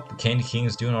 I hope the Candy King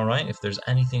is doing alright. If there's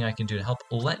anything I can do to help,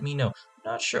 let me know.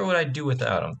 Not sure what I'd do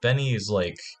without him. Benny is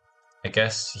like... I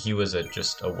guess he was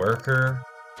just a worker.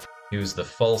 He was the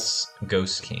false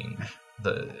ghost king.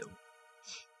 The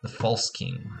false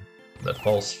king. The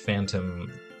false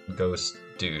phantom ghost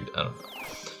dude. I don't know.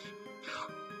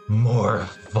 More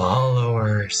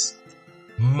followers!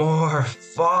 More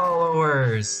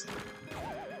followers!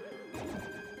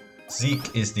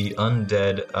 Zeke is the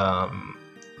undead,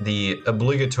 the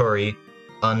obligatory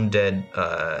undead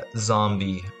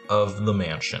zombie of the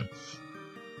mansion.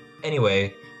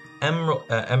 Anyway,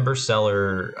 Ember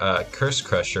Seller Curse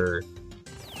Crusher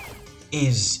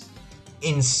is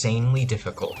insanely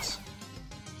difficult.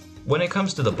 When it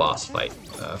comes to the boss fight,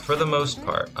 for the most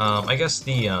part, I guess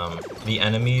the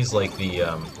enemies, like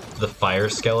the fire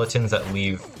skeletons that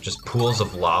leave just pools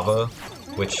of lava,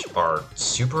 which are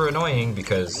super annoying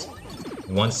because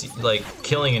once, like,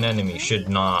 killing an enemy should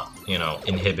not, you know,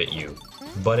 inhibit you.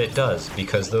 But it does,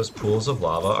 because those pools of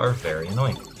lava are very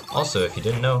annoying. Also, if you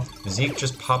didn't know, Zeke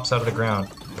just pops out of the ground,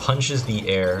 punches the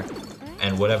air,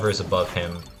 and whatever is above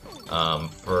him,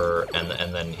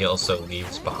 and then he also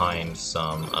leaves behind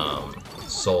some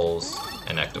souls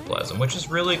and ectoplasm, which is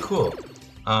really cool.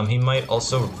 He might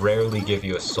also rarely give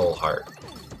you a soul heart.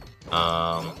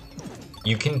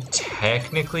 You can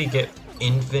technically get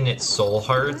infinite soul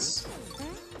hearts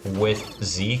with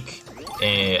Zeke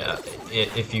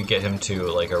if you get him to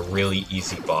like a really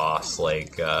easy boss,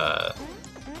 like I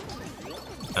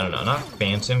don't know, not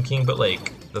Phantom King, but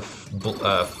like the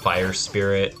Fire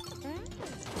Spirit.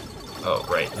 Oh,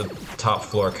 right, the top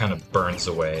floor kind of burns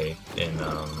away in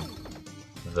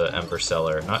the Ember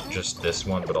Cellar. Not just this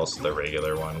one, but also the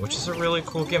regular one, which is a really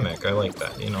cool gimmick. I like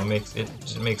that. You know,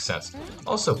 it makes sense.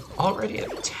 Also, already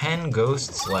at 10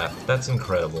 ghosts left. That's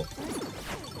incredible.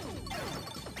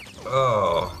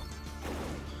 Oh.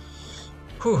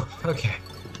 Whew, okay.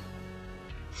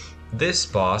 This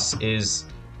boss is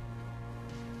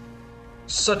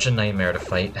such a nightmare to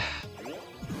fight.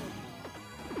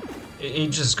 He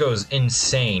just goes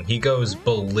insane. He goes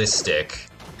ballistic.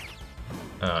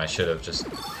 Oh, I should have just...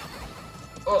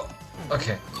 Oh,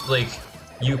 okay. Like,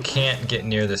 you can't get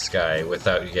near this guy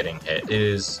without getting hit. It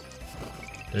is...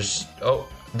 There's... Oh,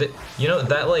 you know,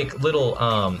 that, like, little,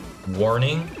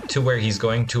 warning to where he's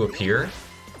going to appear?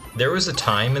 There was a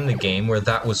time in the game where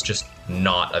that was just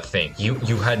not a thing. You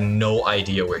had no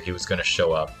idea where he was going to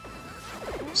show up.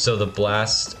 So the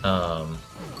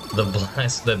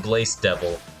Blaze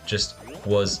Devil just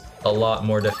was a lot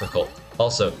more difficult.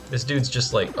 Also, this dude's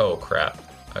just like, oh crap.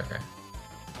 Okay.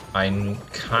 I'm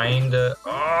kinda...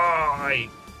 Oh,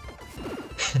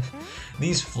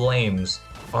 These flames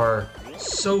are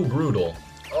so brutal.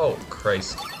 Oh,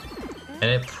 Christ. And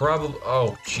it probably...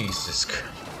 Oh, Jesus Christ.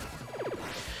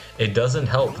 It doesn't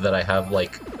help that I have,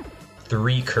 like,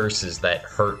 3 curses that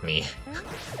hurt me.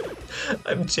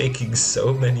 I'm taking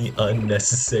so many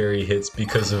unnecessary hits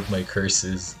because of my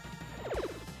curses.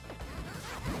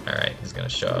 Alright, he's gonna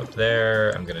show up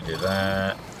there. I'm gonna do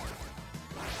that.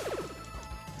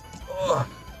 Oh.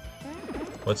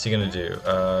 What's he gonna do?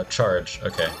 Charge.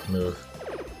 Okay, move.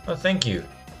 Oh, thank you.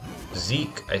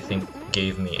 Zeke, I think,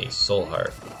 gave me a soul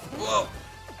heart. Whoa!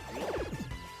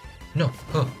 No.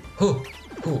 Oh,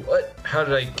 what? How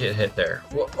did I get hit there?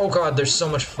 Whoa. Oh god, there's so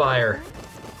much fire.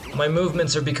 My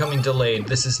movements are becoming delayed.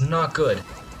 This is not good.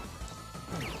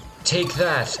 Take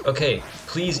that. Okay,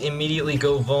 please immediately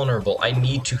go vulnerable. I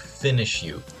need to finish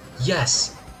you.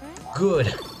 Yes.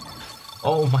 Good.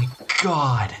 Oh my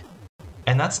god.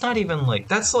 And that's not even like...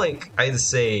 That's like, I'd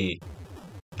say...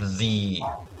 The...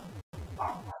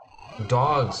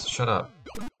 Dogs, shut up.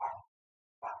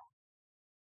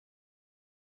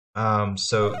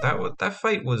 So that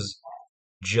fight was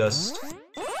just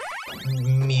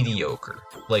mediocre,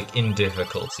 like in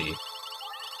difficulty.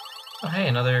 Oh hey,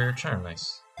 another charm,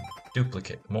 nice.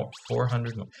 Duplicate, more,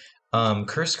 400 more.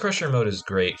 Curse Crusher mode is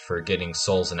great for getting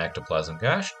souls and ectoplasm.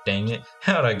 Gosh dang it,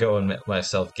 how'd I go and let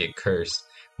myself get cursed?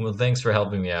 Well, thanks for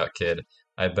helping me out, kid.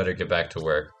 I better get back to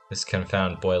work. This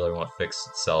confounded boiler won't fix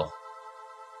itself.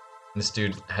 This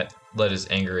dude had let his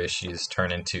anger issues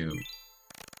turn into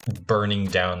burning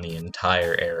down the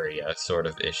entire area sort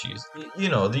of issues. You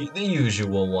know, the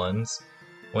usual ones.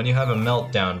 When you have a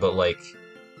meltdown, but like,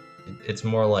 it's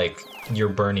more like you're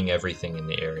burning everything in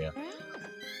the area.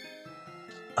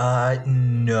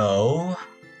 No.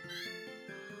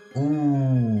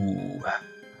 Ooh.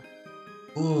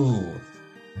 Ooh.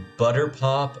 Butter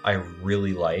Pop I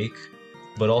really like,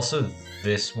 but also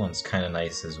this one's kind of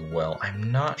nice as well.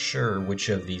 I'm not sure which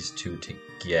of these two to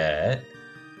get.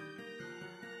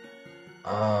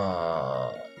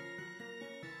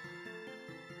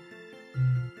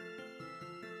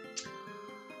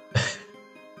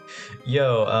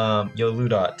 Yo,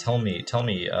 Ludot, tell me,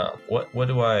 what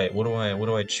do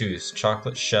I choose?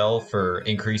 Chocolate shell for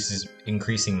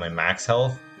increasing my max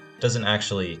health. Doesn't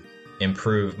actually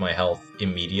improve my health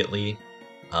immediately.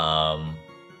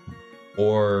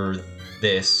 Or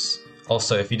this.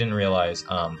 Also, if you didn't realize,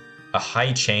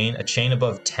 a chain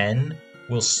above 10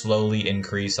 will slowly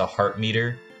increase a heart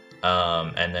meter.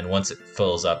 And then once it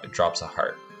fills up, it drops a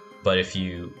heart. But if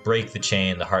you break the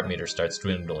chain, the heart meter starts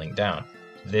dwindling down.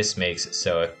 This makes it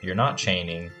so if you're not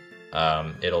chaining,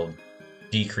 it'll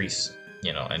decrease,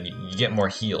 you know, and you get more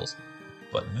heals.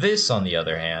 But this, on the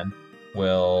other hand,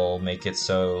 will make it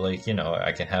so, like, you know,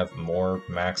 I can have more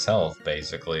max health,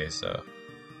 basically. So,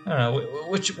 I don't know,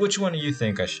 which one do you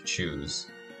think I should choose?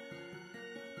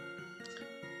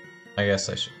 I guess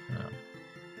I should,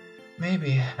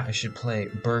 maybe I should play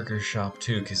Burger Shop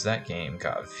 2, because that game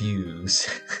got views.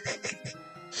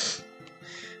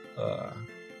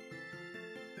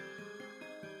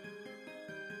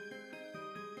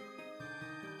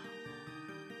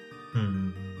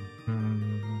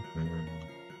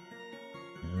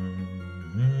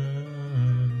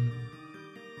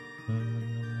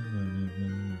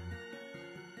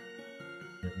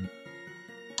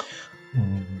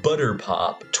 Butter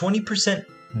Pop. 20%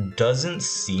 doesn't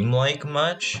seem like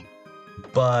much,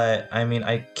 but I mean,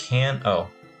 I can't. Oh,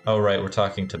 right, we're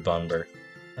talking to Bunber.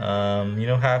 You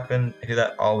know who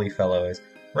that Ollie fellow is?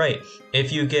 Right,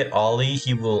 if you get Ollie,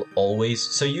 he will always...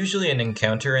 So usually an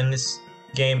encounter in this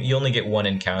game, you only get one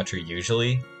encounter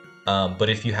usually. But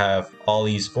if you have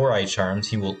Ollie's 4-Eye Charms,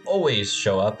 he will always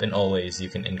show up and always you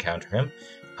can encounter him.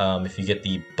 If you get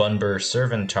the Bunber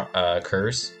Servant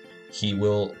Curse, he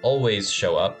will always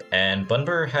show up. And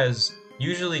Bunber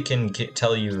usually can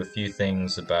tell you a few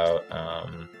things about...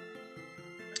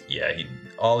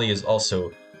 Ollie is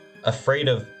also afraid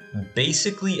of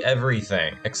basically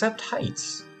everything except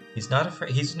heights. He's not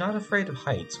afraid of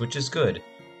heights, which is good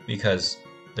because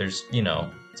there's, you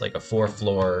know, it's like there's 4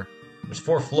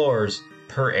 floors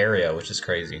per area, which is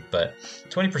crazy, but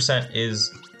 20%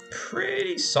 is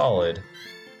pretty solid.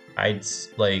 I'd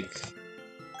like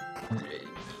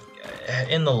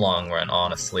in the long run,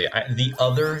 honestly. The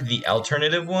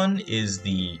alternative one is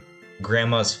the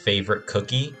grandma's favorite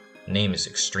cookie. Name is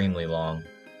extremely long.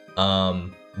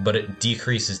 But it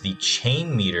decreases the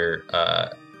chain meter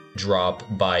drop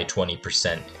by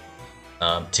 20%.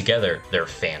 Together, they're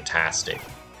fantastic.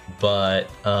 But,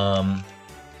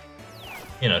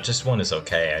 you know, just one is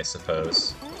okay, I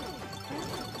suppose.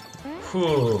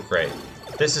 Whew, great.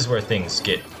 This is where things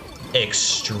get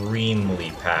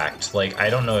extremely packed. Like, I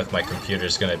don't know if my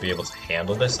computer's gonna be able to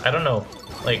handle this. I don't know,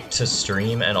 like, to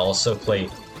stream and also play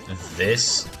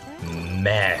this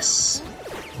mess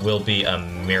will be a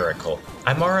miracle.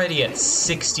 I'm already at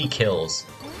 60 kills.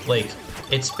 Like,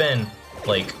 it's been,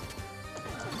 like,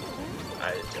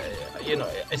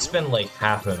 it's been like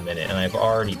half a minute and I've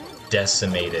already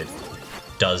decimated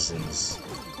dozens.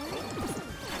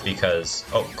 Because,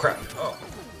 oh crap, oh,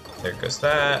 there goes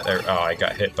that. Oh, I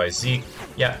got hit by Zeke.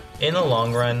 Yeah, in the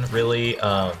long run, really,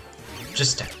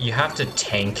 you have to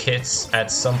tank hits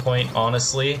at some point,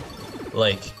 honestly.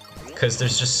 Like, because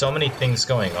there's just so many things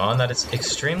going on that it's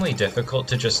extremely difficult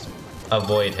to just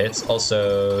avoid hits.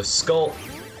 Also, Skull.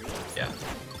 Yeah.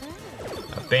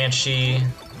 A Banshee.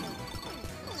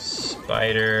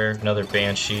 Spider. Another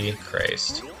Banshee.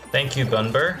 Christ. Thank you,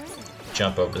 Bunber.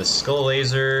 Jump over the Skull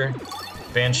Laser.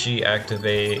 Banshee,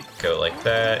 activate. Go like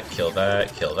that. Kill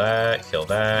that. Kill that. Kill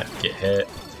that. Get hit.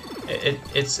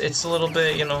 It's a little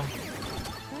bit, you know...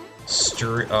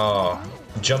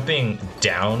 Jumping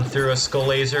down through a Skull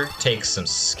Laser takes some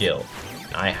skill.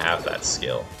 I have that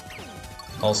skill.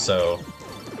 Also,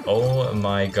 oh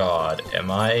my god, am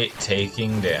I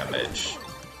taking damage?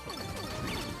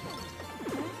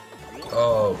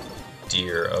 Oh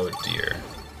dear, oh dear.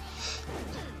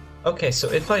 Okay,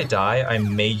 so if I die, I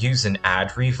may use an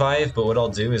ad revive, but what I'll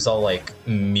do is I'll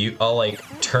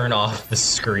turn off the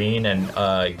screen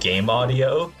and game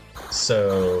audio,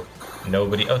 so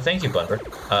nobody... Oh, thank you, Bunber.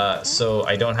 So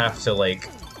I don't have to, like,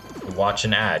 watch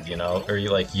an ad, you know? Or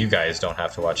you guys don't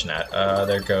have to watch an ad.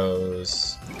 There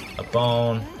goes a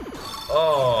bone.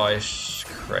 Oh,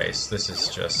 Christ, this is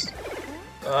just...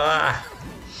 Ah!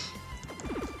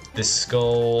 This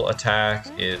skull attack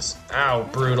is... Ow,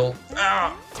 brutal.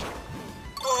 Ow!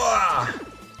 Ah!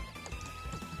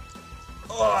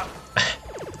 Oh!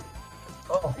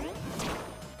 Oh!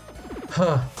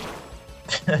 Huh.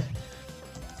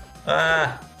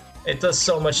 Ah! It does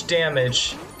so much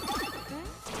damage.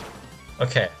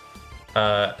 Okay.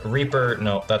 Reaper...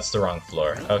 No, that's the wrong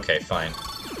floor. Okay, fine.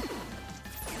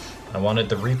 I wanted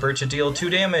the Reaper to deal 2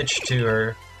 damage to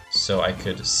her, so I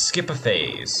could skip a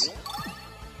phase.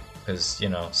 Because, you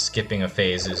know, skipping a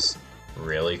phase is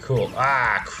really cool.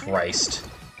 Ah, Christ.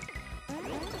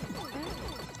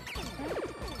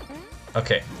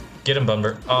 Okay, get him,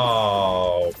 Bunber.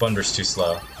 Oh, Bunber's too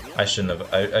slow. I shouldn't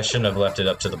have left it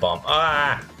up to the bomb.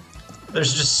 Ah!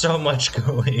 There's just so much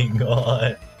going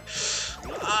on.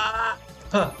 Ah!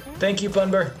 Huh. Thank you,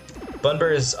 Bunber.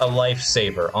 Bunber is a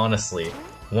lifesaver, honestly.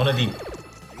 One of the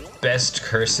best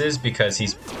curses because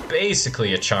he's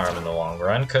basically a charm in the long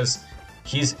run, because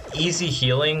he's easy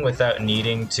healing without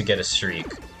needing to get a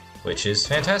streak, which is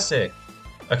fantastic.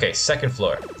 Okay, second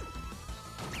floor.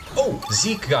 Oh,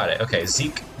 Zeke got it. Okay,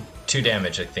 Zeke, 2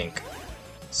 damage, I think.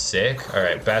 Sick.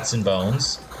 Alright, bats and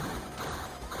bones.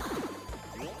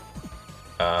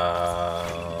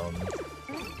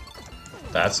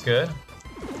 That's good.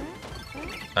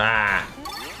 Ah!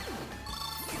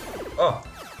 Oh!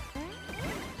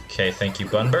 Okay, thank you,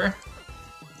 Bunber.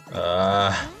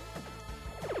 Oh,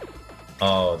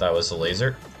 that was a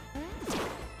laser.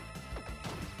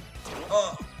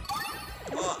 Oh!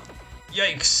 Oh!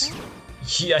 Yikes!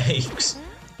 Yikes!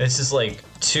 This is like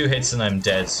 2 hits and I'm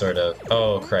dead, sort of.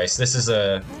 Oh, Christ. This is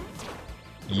a...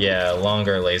 Yeah,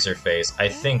 longer laser phase. I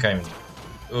think I'm...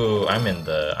 Ooh, I'm in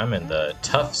the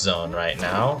tough zone right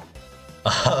now.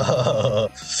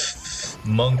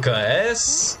 Monka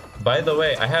S? By the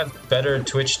way, I have better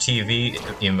Twitch TV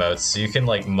emotes, so you can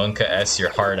like Monka S your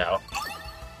heart out.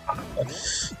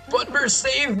 Bunber,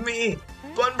 save me!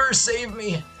 Bunber, save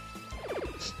me!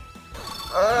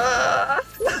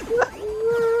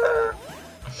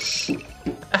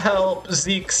 Help,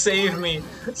 Zeke, save me!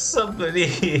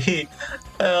 Somebody,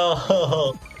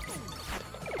 help!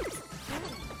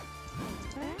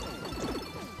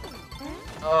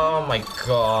 Oh my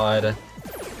god.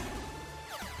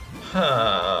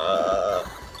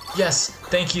 Yes,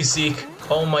 thank you, Zeke.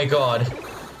 Oh my god.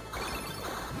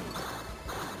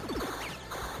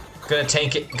 Gonna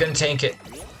tank it, gonna tank it.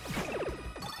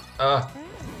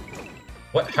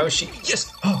 What? How is she?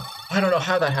 Yes! Oh, I don't know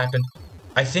how that happened.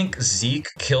 I think Zeke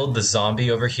killed the zombie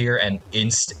over here and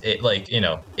it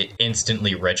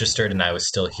instantly registered and I was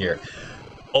still here.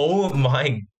 Oh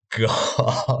my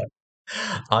god.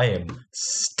 I am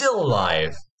still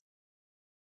alive.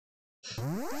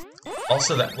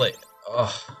 Also that, like,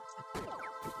 oh.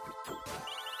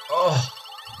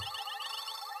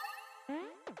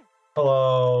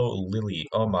 Hello, Lily.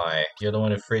 Oh my, you're the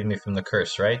one who freed me from the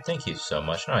curse, right? Thank you so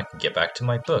much. Now I can get back to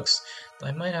my books.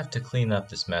 I might have to clean up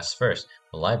this mess first.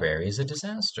 The library is a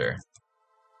disaster.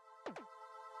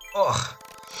 Ugh.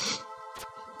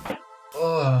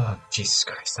 Oh, Jesus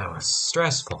Christ, that was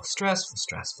stressful,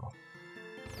 stressful.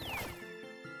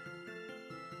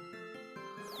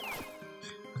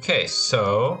 Okay,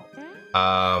 so,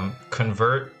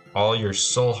 convert all your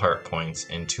soul heart points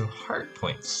into heart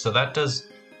points. So that does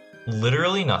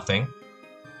literally nothing.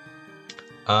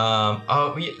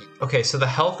 Okay, so the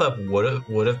health up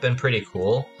would have been pretty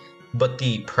cool, but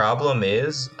the problem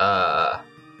is, the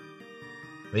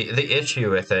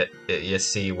issue with it, you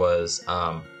see, was,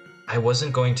 I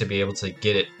wasn't going to be able to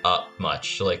get it up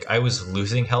much. Like, I was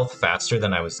losing health faster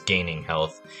than I was gaining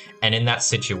health. And in that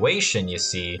situation, you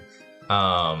see,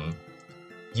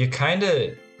 you kind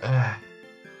of...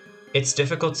 it's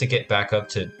difficult to get back up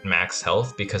to max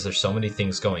health because there's so many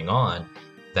things going on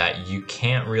that you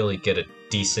can't really get a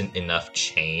decent enough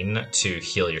chain to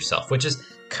heal yourself, which is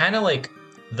kind of like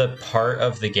the part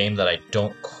of the game that I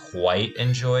don't quite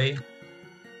enjoy.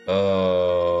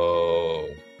 Oh...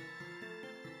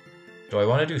 Do I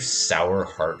want to do Sour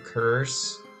Heart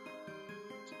Curse?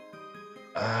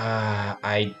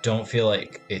 I don't feel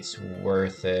like it's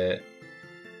worth it.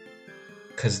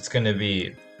 Because it's going to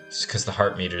be... Because the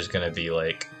heart meter is going to be,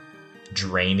 like,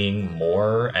 draining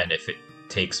more, and if it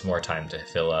takes more time to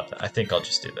fill up, I think I'll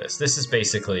just do this. This is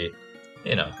basically,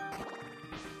 you know,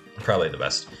 probably the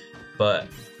best. But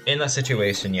in that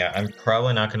situation, yeah, I'm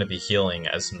probably not going to be healing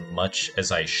as much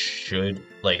as I should,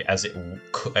 like, as it,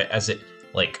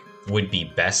 like, would be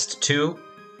best to,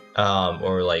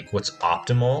 or, like, what's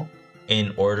optimal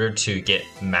in order to get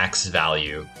max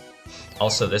value.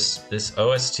 Also, this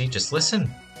OST, just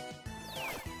listen.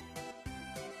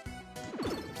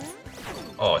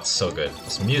 Oh, it's so good.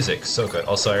 This music, so good.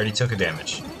 Also, I already took a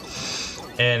damage.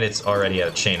 And it's already at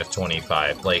a chain of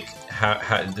 25. Like,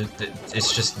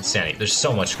 it's just insanity. There's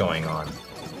so much going on.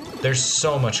 There's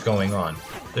so much going on.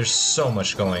 There's so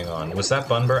much going on. Was that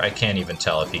Bunbur? I can't even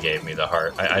tell if he gave me the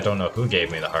heart. I don't know who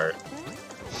gave me the heart.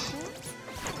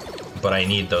 But I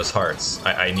need those hearts.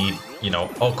 I need, you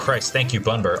know... Oh, Christ, thank you,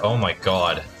 Bunbur. Oh my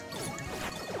god.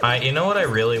 You know what I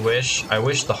really wish? I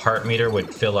wish the heart meter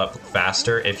would fill up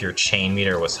faster if your chain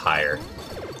meter was higher.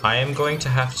 I am going to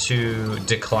have to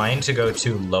decline to go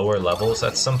to lower levels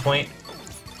at some point.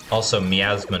 Also,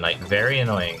 Miasma Knight, very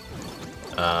annoying.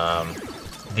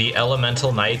 The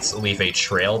Elemental Knights leave a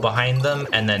trail behind them,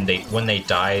 and then when they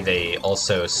die, they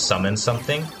also summon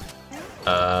something.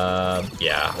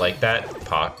 Yeah, like that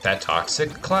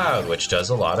Toxic Cloud, which does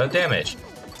a lot of damage.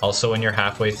 Also, when you're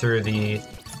halfway through the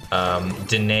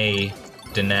Dinette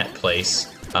place,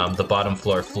 the bottom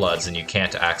floor floods and you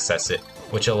can't access it,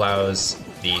 which allows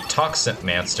the Toxic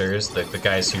Monsters, the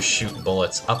guys who shoot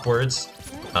bullets upwards,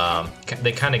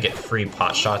 they kind of get free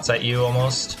pot shots at you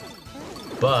almost.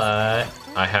 But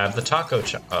I have the Taco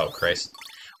Oh, Christ.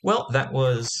 Well, that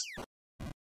was...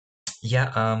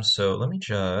 Yeah, so let me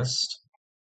just...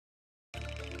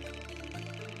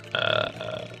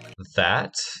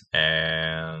 that,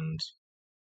 and...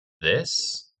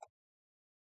 this.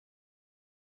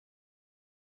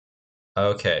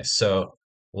 Okay, so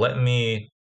let me...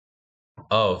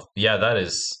 Oh, yeah, that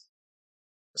is...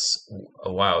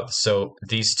 Wow, so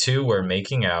these two were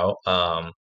making out,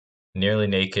 nearly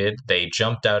naked. They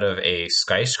jumped out of a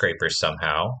skyscraper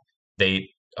somehow. They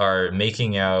are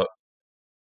making out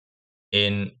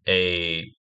in a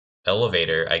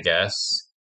elevator, I guess.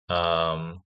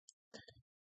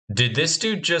 Did this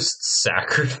dude just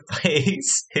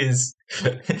sacrifice his...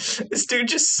 This dude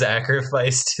just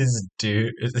sacrificed his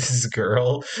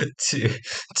girl to...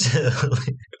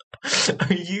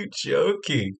 Are you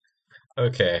joking?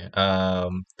 Okay,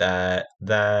 there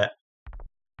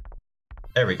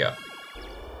we go.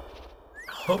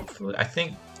 Hopefully, I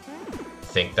think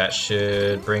that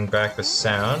should bring back the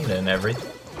sound and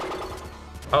everything.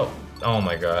 Oh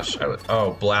my gosh.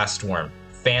 Oh, Blast Worm.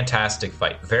 Fantastic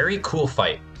fight. Very cool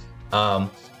fight.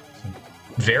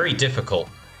 Very difficult.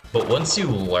 But once you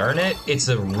learn it, it's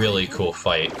a really cool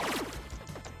fight.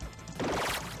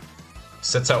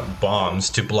 Sets out bombs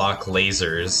to block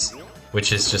lasers,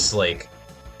 which is just like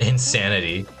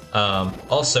insanity.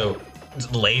 Also,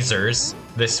 lasers.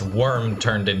 This worm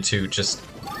turned into just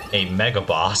a mega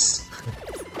boss.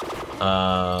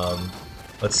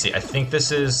 Let's see. I think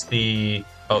this is the...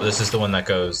 Oh, this is the one that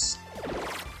goes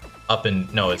up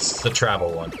and... No, it's the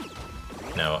travel one.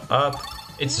 No, up.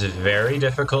 It's very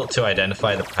difficult to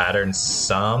identify the patterns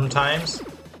sometimes.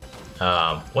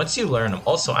 Once you learn them...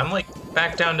 Also, I'm like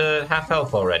back down to half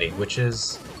health already, which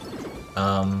is...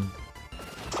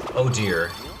 Oh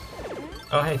dear.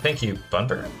 Oh, hey, thank you,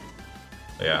 Bunbur.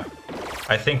 Yeah.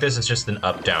 I think this is just an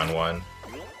up-down one.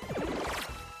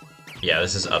 Yeah,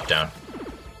 this is up-down.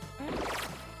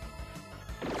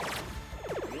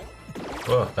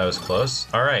 Whoa, that was close.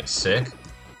 Alright, sick.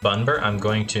 Bunbur, I'm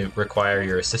going to require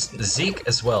your assistance. Zeke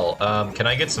as well. Can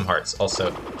I get some hearts?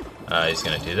 Also, he's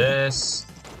gonna do this.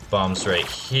 Bombs right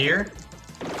here.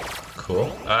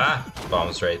 Cool. Ah,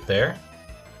 bombs right there.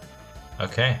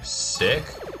 Okay, sick.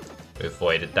 We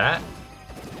avoided that.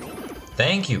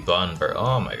 Thank you, Bunbur.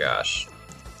 Oh my gosh.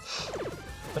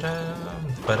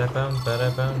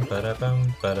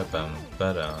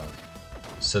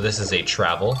 So this is a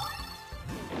travel.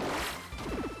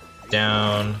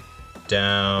 Down,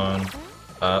 down,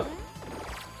 up,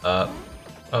 up.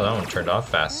 Oh, that one turned off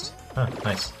fast. Huh,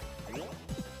 nice.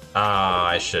 Ah,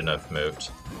 I shouldn't have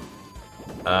moved.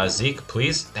 Zeke,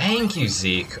 please. Thank you,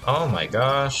 Zeke. Oh my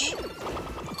gosh.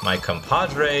 My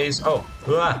compadres. Oh,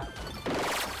 ah.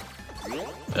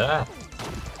 Ah.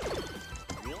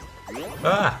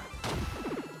 Ah.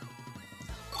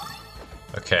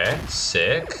 Okay,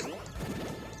 sick.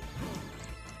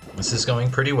 This is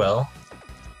going pretty well.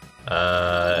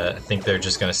 I think they're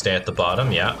just gonna stay at the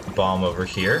bottom. Yeah, bomb over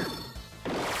here.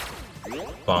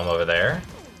 Bomb over there.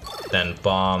 Then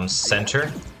bomb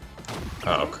center.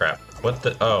 Oh, crap. What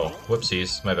the... Oh,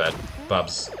 whoopsies. My bad.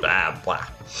 Bob's... Ah, blah.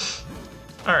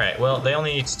 Alright, well, they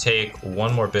only need to take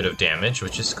one more bit of damage,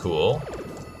 which is cool.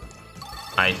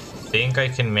 I think I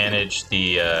can manage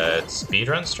the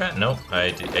speedrun strat? Nope,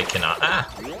 I cannot. Ah!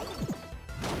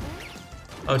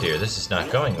 Oh dear, this is not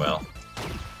going well.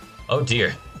 Oh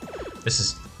dear. This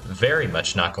is very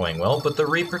much not going well, but the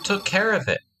Reaper took care of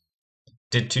it.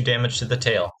 Did 2 damage to the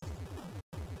tail.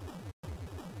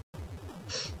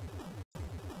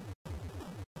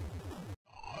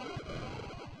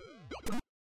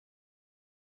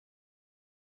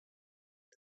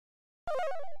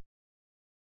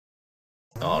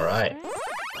 Alright.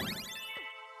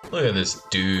 Look at this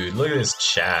dude. Look at this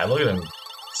Chad. Look at him.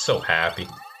 So happy.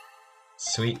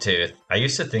 Sweet tooth. I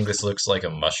used to think this looks like a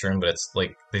mushroom, but it's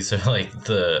like, these are like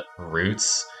the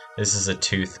roots. This is a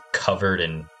tooth covered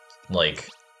in, like,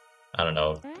 I don't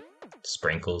know,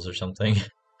 sprinkles or something.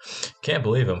 Can't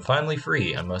believe I'm finally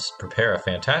free. I must prepare a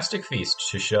fantastic feast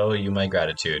to show you my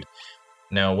gratitude.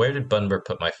 Now, where did Bunbur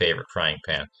put my favorite frying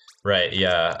pan? Right,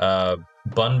 yeah,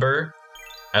 Bunbur,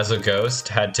 as a ghost,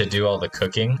 had to do all the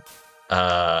cooking.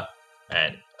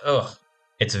 And, ugh.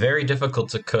 It's very difficult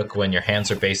to cook when your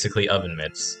hands are basically oven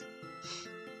mitts.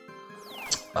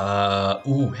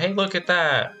 Ooh, hey, look at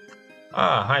that!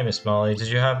 Ah, hi, Miss Molly. Did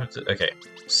you have... Okay,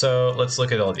 so let's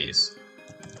look at all these.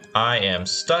 I am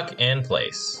stuck in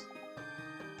place.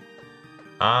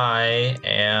 I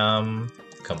am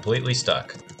completely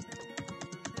stuck.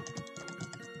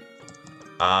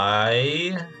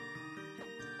 I'm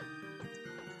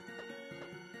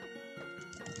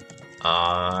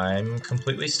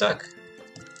completely stuck.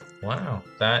 Wow,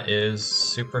 that is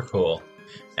super cool.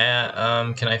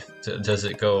 Can I... does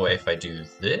it go away if I do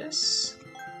this?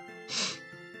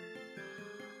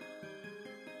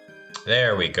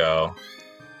 There we go.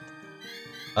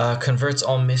 Converts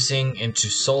all missing into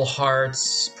soul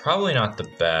hearts. Probably not the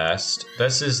best.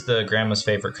 This is the grandma's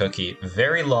favorite cookie.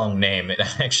 Very long name. It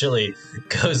actually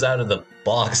goes out of the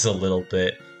box a little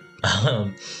bit.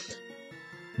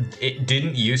 It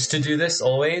didn't used to do this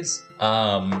always.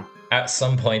 At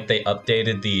some point they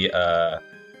updated the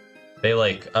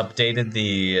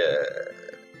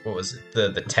what was it?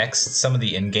 The text. Some of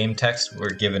the in-game text were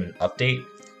given an update,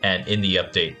 and in the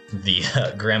update, the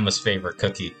grandma's favorite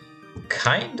cookie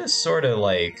kinda sorta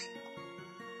like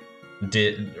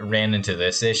ran into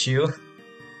this issue.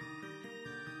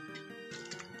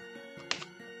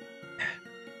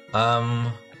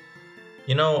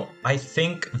 You know, I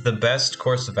think the best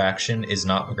course of action is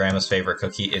not grandma's favorite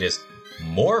cookie, it is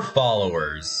more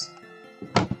followers.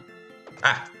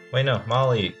 Ah, wait, no,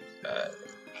 Molly,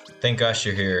 thank gosh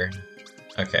you're here.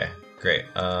 Okay, great.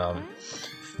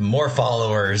 More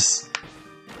followers.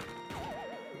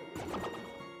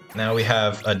 Now we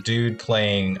have a dude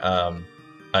playing a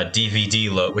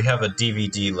DVD logo. We have a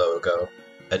DVD logo,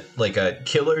 like a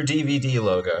killer DVD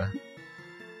logo.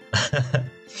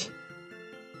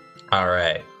 All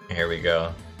right, here we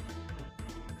go.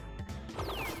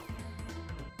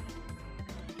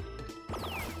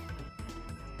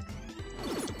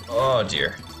 Oh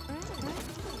dear.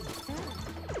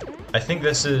 I think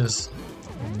this is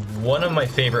one of my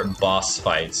favorite boss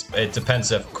fights. It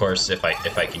depends, of course, if I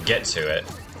can get to it.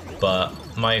 But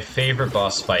my favorite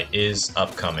boss fight is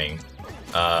upcoming.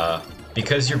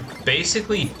 Because you're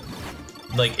basically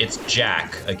like, it's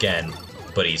Jack again,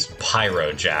 but he's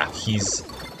Pyro Jack.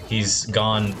 He's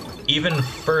gone even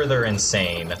further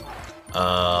insane.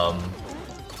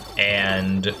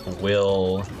 And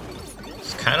will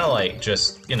kind of like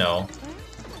just, you know,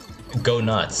 go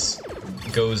nuts.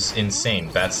 Goes insane.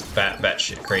 That's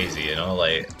batshit crazy, you know?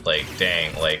 Like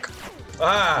dang, like,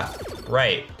 ah,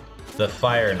 right. The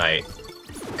Fire Knight.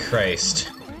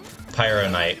 Christ. Pyro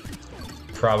Knight.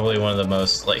 Probably one of the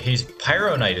most, like,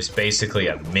 Pyro Knight is basically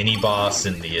a mini boss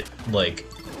in the, like,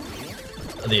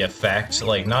 the effect.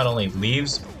 Like, not only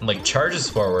leaves, like, charges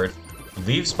forward,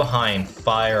 leaves behind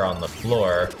fire on the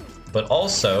floor, but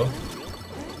also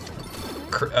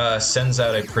sends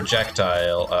out a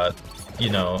projectile, you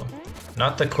know,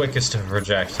 not the quickest of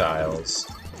projectiles.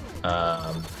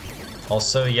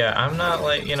 Also, yeah, I'm not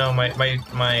like, you know,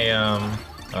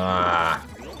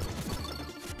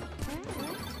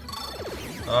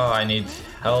 oh, I need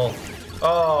help.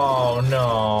 Oh,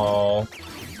 no.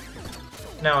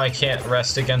 Now I can't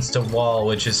rest against a wall,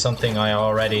 which is something I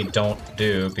already don't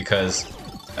do because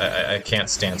I can't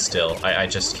stand still. I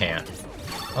just can't.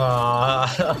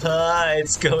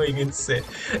 It's going insane.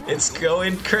 It's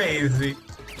going crazy.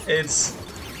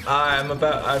 I'm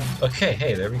okay,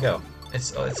 hey, there we go.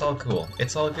 It's all cool.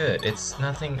 It's all good. It's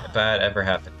nothing bad ever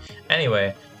happened.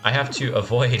 Anyway, I have to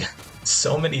avoid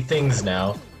so many things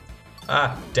now.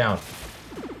 Ah, down.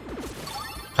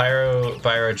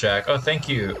 Pyro Jack. Oh, thank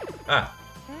you. Ah.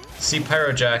 See,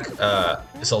 Pyro Jack,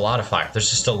 is a lot of fire. There's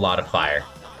just a lot of fire.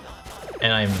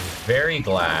 And I'm very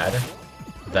glad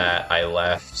that I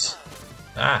left.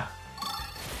 Ah.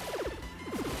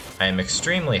 I am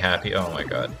extremely happy. Oh my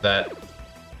god. That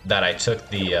I took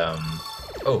the,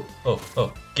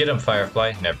 oh. Get him,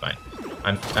 Firefly. Never mind.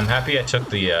 I'm happy I took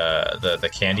the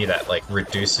candy that like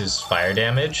reduces fire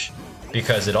damage,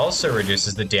 because it also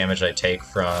reduces the damage I take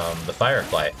from the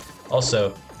Firefly.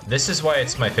 Also, this is why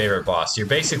it's my favorite boss. You're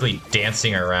basically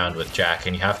dancing around with Jack,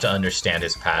 and you have to understand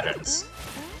his patterns.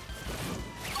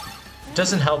 It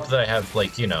doesn't help that I have,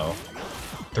 like, you know,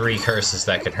 3 curses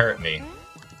that can hurt me.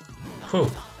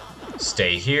 Whew.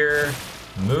 Stay here.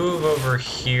 Move over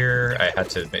here. I had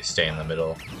to stay in the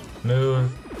middle.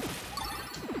 Move.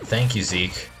 Thank you,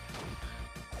 Zeke.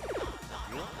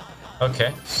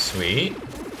 Okay, sweet.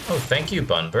 Oh, thank you,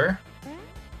 Bunbur.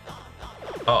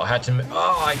 Oh, I had to.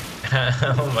 Oh,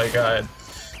 oh my god.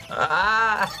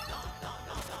 Ah!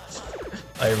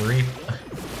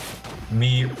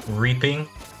 Me reaping.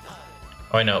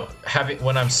 Oh, I know.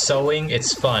 When I'm sowing,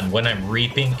 it's fun. When I'm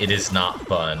reaping, it is not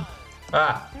fun.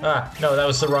 No, that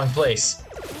was the wrong place.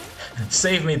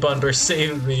 Save me, Bunbur,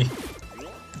 save me.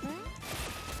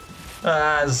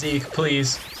 Zeke,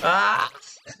 please.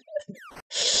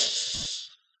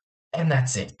 And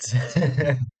that's it.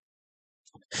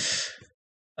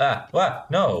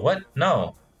 What? No, what?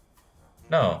 No.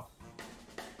 No.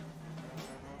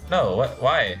 No, what?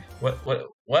 Why?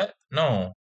 What?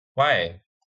 No. Why?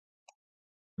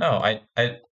 No,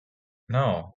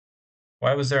 no.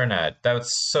 Why was there an ad? That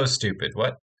was so stupid.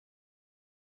 What?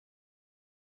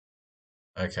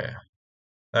 Okay.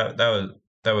 That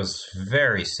was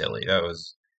very silly. That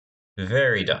was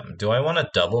very dumb. Do I want to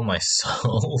double my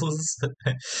souls?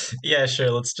 Yeah, sure.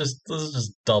 Let's just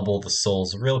double the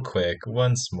souls real quick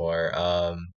once more.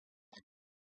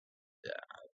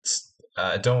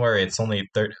 Don't worry, it's only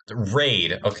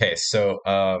raid. Okay, so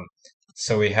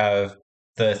we have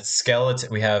the skeleton.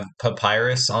 We have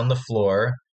Papyrus on the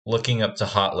floor, looking up to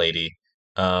Hot Lady.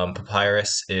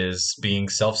 Papyrus is being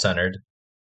self-centered.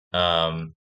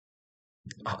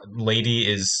 Lady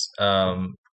is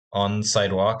on the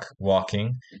sidewalk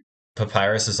walking.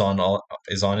 Papyrus is on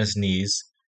his knees.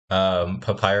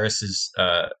 Papyrus is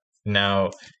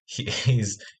now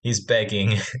he's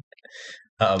begging.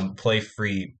 Play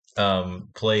free.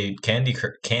 Play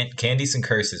Candies N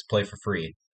Curses. Play for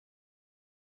free.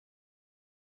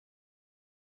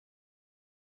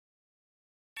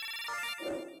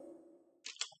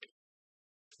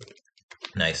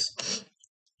 Nice.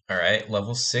 Alright,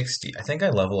 level 60. I think I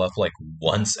level up like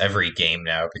once every game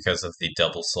now because of the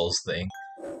double souls thing.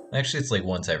 Actually, it's like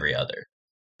once every other.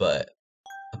 But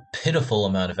a pitiful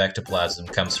amount of ectoplasm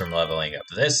comes from leveling up.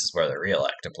 This is where the real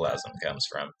ectoplasm comes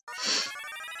from.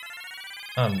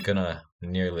 I'm gonna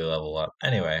nearly level up.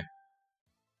 Anyway.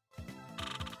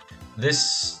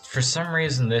 For some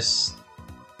reason, this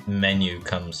menu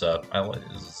comes up.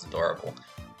 This is adorable.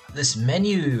 This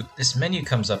menu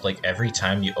comes up like every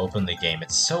time you open the game.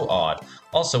 It's so odd.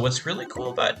 Also, what's really cool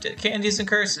about Candies N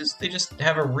Curses, they just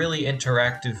have a really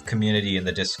interactive community in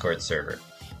the Discord server.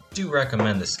 Do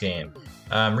recommend this game.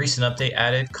 Recent update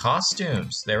added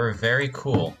costumes. They were very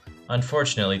cool.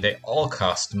 Unfortunately, they all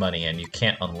cost money and you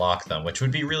can't unlock them, which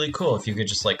would be really cool if you could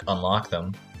just like unlock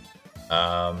them.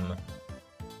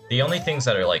 The only things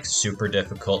that are like super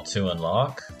difficult to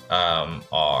unlock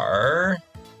are,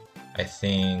 I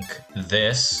think,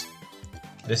 this.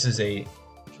 This is a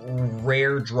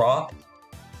rare drop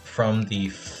from the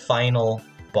final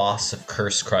boss of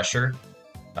Curse Crusher.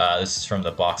 This is from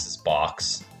the boss's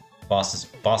box. Boss's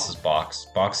box.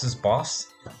 Box's boss?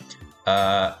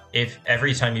 If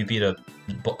every time you beat a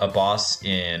boss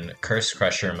in Curse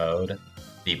Crusher mode,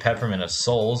 the Peppermint of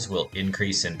Souls will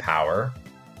increase in power.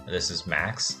 This is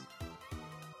max.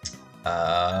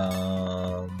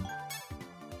 What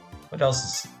else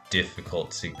is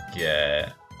difficult to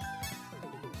get?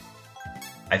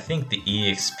 I think the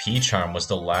EXP charm was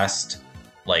the last,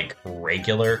 like,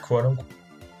 regular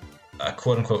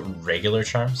quote-unquote regular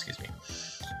charm, excuse me,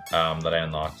 that I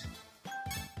unlocked.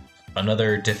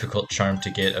 Another difficult charm to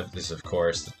get is, of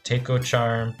course, the Teiko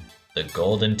charm, the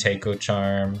golden Teiko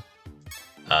charm,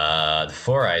 the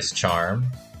Four Eyes charm,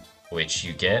 which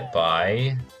you get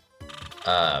by...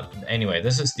 anyway,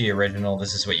 this is the original.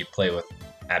 This is what you play with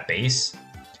at base.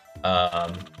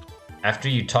 After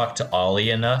you talk to Ollie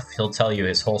enough, he'll tell you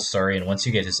his whole story, and once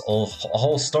you get his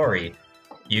whole story,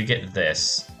 you get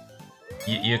this.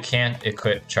 You can't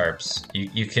equip charms.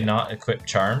 You cannot equip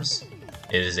charms.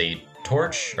 It is a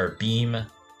torch or beam.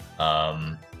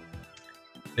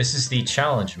 This is the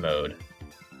challenge mode.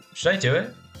 Should I do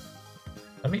it?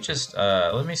 Let me just,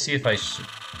 let me see if I should...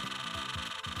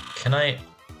 Can I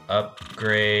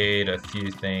upgrade a few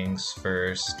things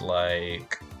first,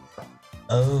 like...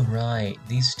 Oh, right,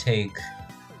 these take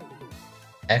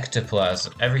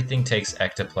ectoplasm. Everything takes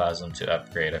ectoplasm to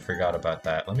upgrade. I forgot about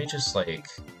that. Let me just, like...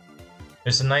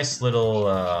 There's a nice little,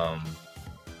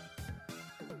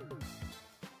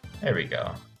 There we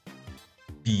go.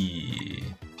 B.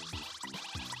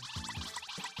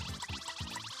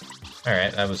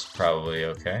 Alright, that was probably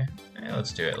okay.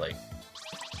 Let's do it like...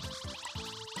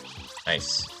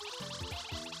 Nice.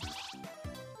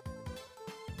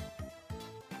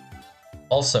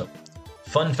 Also,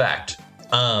 fun fact.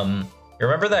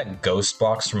 Remember that ghost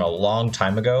box from a long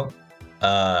time ago?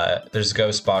 There's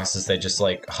ghost boxes that just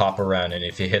like hop around, and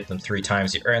if you hit them 3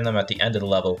 times, you earn them at the end of the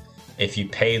level. If you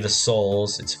pay the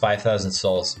souls, it's 5,000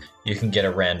 souls, you can get a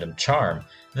random charm.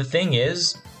 The thing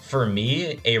is, for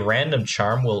me, a random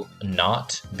charm will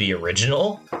not be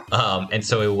original, and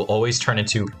so it will always turn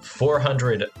into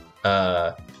 400,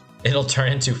 it'll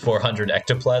turn into 400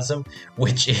 ectoplasm,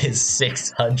 which is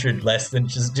 600 less than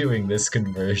just doing this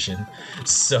conversion.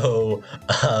 So,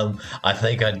 I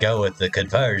think I'd go with the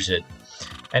conversion.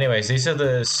 Anyways, these are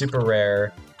the super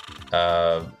rare,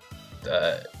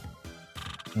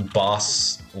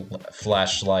 boss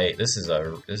flashlight. This is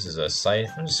a scythe.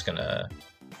 I'm just gonna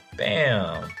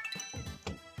bam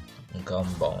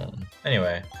gumbone.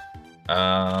 Anyway,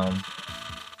 yeah,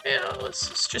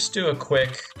 let's just do a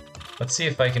quick. Let's see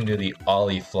if I can do the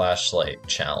Ollie flashlight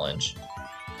challenge.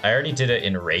 I already did it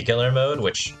in regular mode,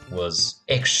 which was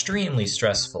extremely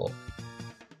stressful.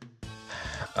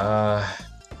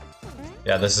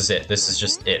 Yeah, this is it. This is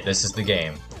just it. This is the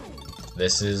game.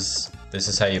 This is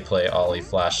how you play Ollie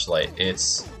flashlight.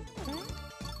 It's...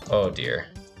 Oh dear.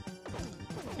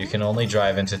 You can only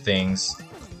drive into things.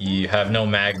 You have no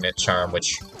magnet charm,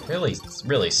 which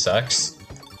really sucks.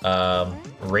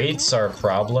 Rates are a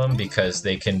problem because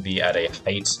they can be at a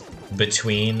height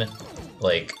between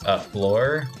like a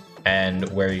floor and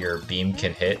where your beam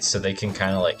can hit, so they can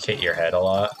kind of like hit your head a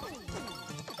lot.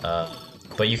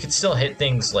 But you can still hit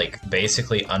things like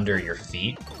basically under your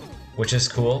feet, which is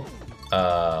cool.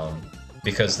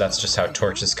 Because that's just how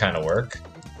torches kind of work,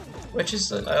 which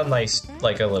is a nice,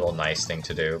 like a little nice thing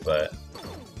to do, but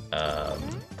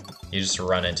you just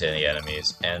run into the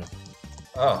enemies and,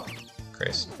 oh,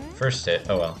 Christ, first hit,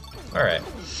 oh well, alright.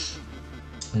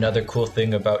 Another cool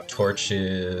thing about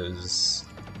torches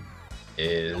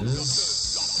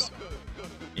is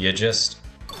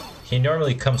he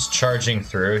normally comes charging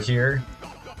through here,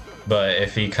 but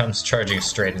if he comes charging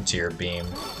straight into your beam,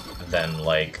 then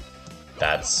like,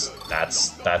 that's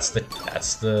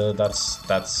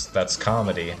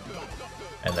comedy.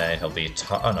 And then he'll be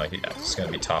top. Oh no, he's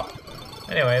gonna be top.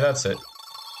 Anyway, that's it.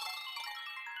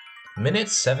 Minute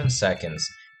 7 seconds.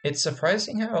 It's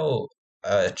surprising how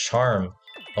a charm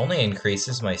only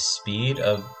increases my speed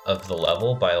of the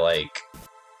level by like.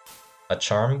 A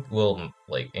charm will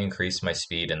like increase my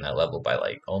speed in that level by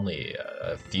like only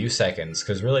a few seconds,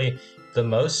 because really the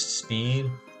most speed.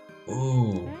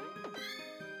 Ooh.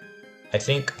 I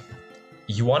think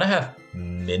you want to have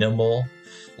minimal,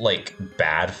 like,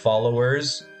 bad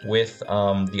followers with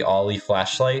the Ollie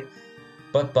flashlight,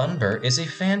 but Bunbur is a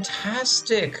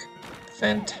fantastic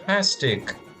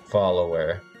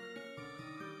follower.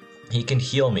 He can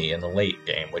heal me in the late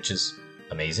game, which is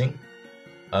amazing.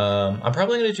 I'm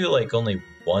probably going to do, like, only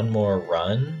one more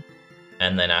run,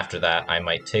 and then after that I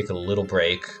might take a little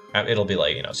break. It'll be,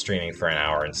 like, you know, streaming for an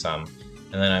hour and some.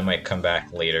 And then I might come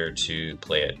back later to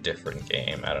play a different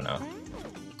game, I don't know.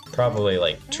 Probably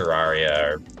like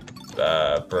Terraria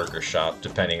or Burger Shop,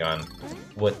 depending on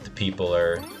what the people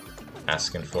are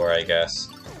asking for, I guess.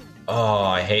 Oh,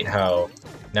 I hate how...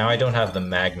 Now I don't have the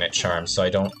magnet charm, so I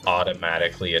don't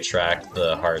automatically attract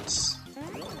the hearts.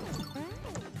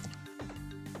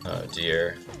 Oh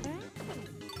dear.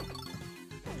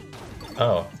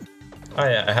 Oh. Oh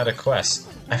yeah, I had a quest.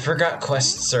 I forgot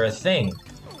quests are a thing.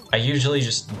 I usually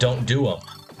just don't do them,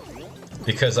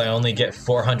 because I only get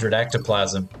 400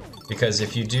 ectoplasm, because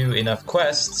if you do enough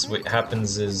quests, what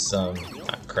happens is,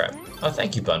 crap. Oh,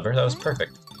 thank you, Bunbur, that was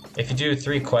perfect. If you do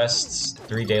 3 quests,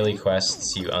 3 daily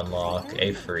quests, you unlock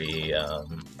a free,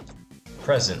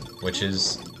 present, which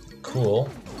is cool,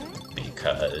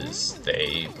 because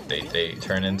they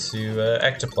turn into,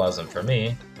 ectoplasm for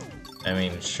me. I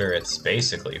mean, sure, it's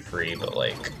basically free, but,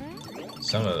 like,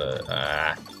 some of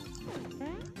the,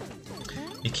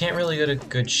 You can't really get a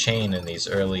good chain in these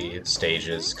early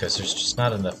stages, because there's just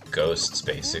not enough ghosts,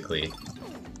 basically.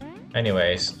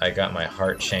 Anyways, I got my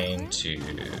heart chain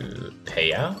to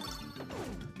pay out.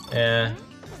 Yeah.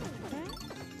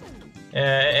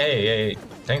 Yeah, hey,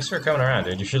 thanks for coming around,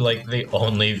 dude. You're like the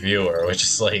only viewer, which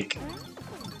is like...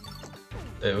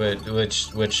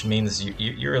 Which means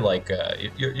you're like,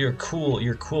 you're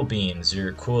cool beans,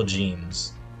 you're cool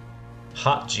jeans.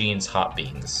 Hot jeans, hot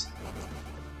beans.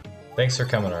 Thanks for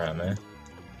coming around, man.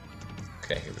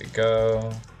 Okay, here we go.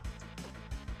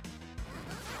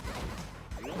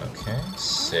 Okay.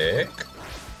 Sick.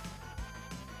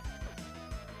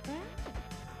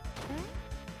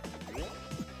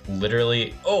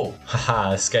 Literally, oh,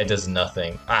 haha, this guy does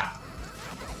nothing. Ah!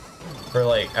 For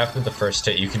like, after the first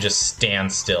hit, you can just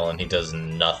stand still and he does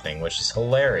nothing, which is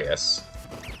hilarious.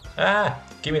 Ah!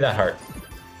 Give me that heart.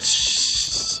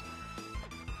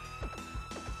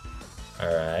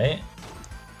 Alright.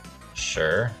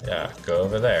 Sure, yeah, go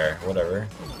over there, whatever.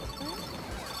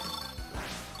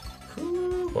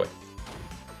 Boy.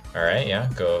 Alright, yeah,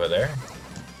 go over there.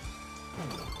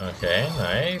 Okay,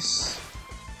 nice.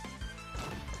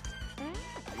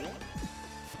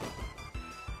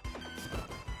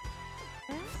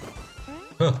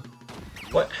 Huh.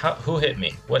 What? How? Who hit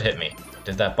me? What hit me?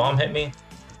 Did that bomb hit me?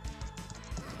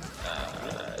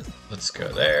 Let's go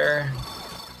there.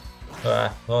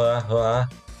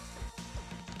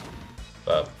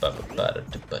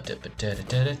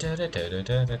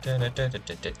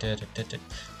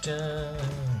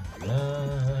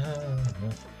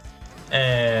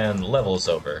 And level's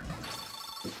over.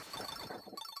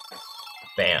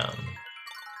 Bam.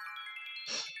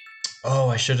 Oh,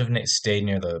 I should have stayed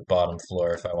near the bottom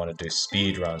floor if I want to do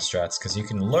speed run strats, because you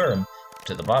can lure him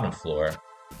to the bottom floor,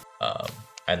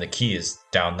 and the key is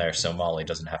down there, so Molly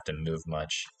doesn't have to move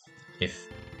much if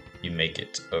you make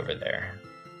it over there.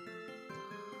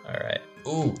 Alright.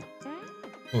 Ooh!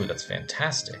 Ooh, that's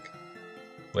fantastic.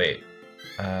 Wait.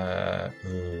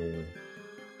 Ooh.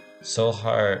 Soul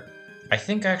Heart. I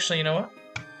think actually, you know what?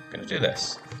 I'm gonna do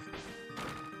this.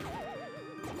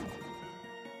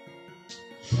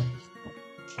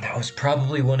 That was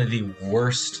probably one of the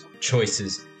worst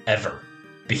choices ever,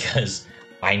 because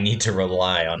I need to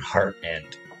rely on heart and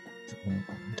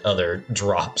other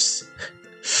drops.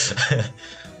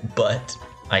 But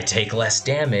I take less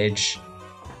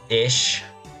damage-ish.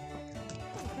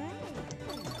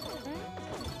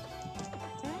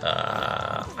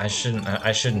 I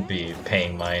shouldn't be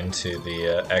paying mind to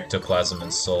the ectoplasm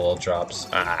and soul drops.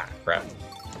 Ah, crap.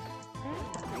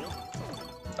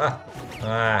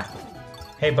 Ah.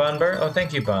 Hey, Bunbur. Oh,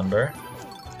 thank you, Bunbur.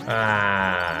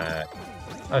 Ah.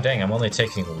 Oh, dang, I'm only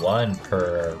taking one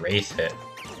per Wraith hit.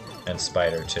 And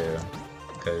Spider, too.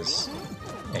 Because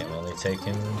I'm only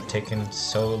taking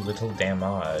so little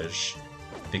damage.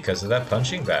 Because of that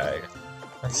punching bag.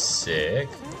 That's sick.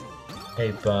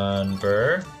 Hey,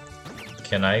 Bunbur.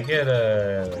 Can I get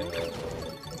a...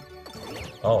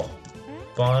 Oh.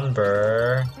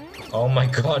 Bunbur. Oh my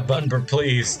god, Bunbur,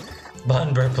 please.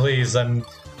 Bunbur, please. I'm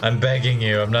begging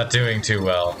you. I'm not doing too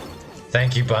well.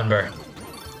 Thank you, Bunbur.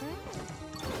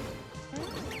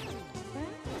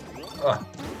 Oh,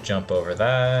 jump over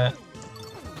that.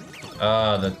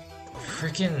 The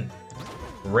freaking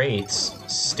Wraiths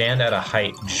stand at a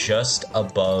height just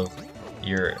above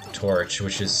your torch,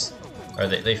 which is... Or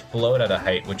they float at a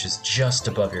height which is just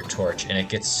above your torch, and it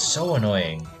gets so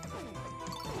annoying.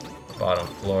 Bottom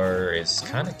floor is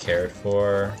kind of cared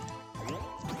for.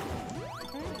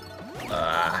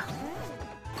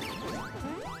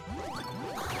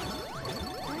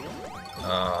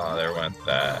 Oh, there went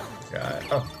that guy.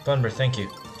 Oh, Bunbur, thank you.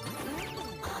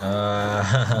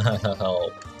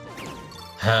 Help.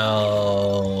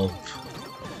 Help.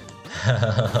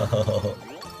 Help.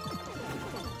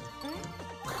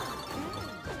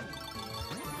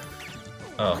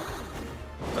 Oh.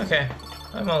 Okay.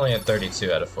 I'm only at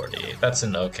 32 out of 48. That's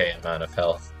an okay amount of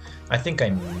health. I think I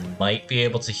might be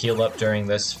able to heal up during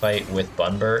this fight with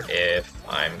Bunbur if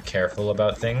I'm careful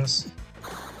about things.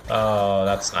 Oh,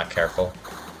 that's not careful.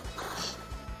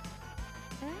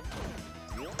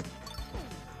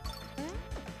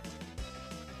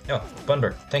 Oh,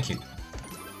 Bunbur, thank you.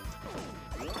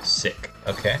 Sick.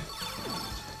 Okay.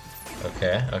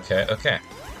 Okay, okay, okay.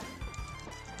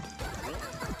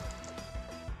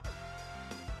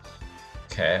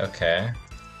 Okay, okay.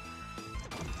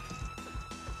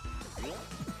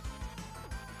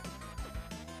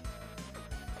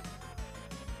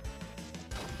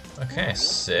 Okay,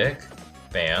 sick.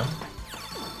 Bam.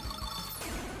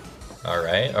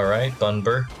 Alright, alright,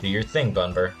 Bunbur. Do your thing,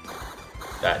 Bunbur.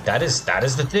 That is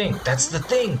the thing. That's the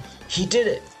thing. He did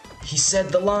it. He said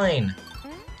the line.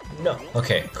 No.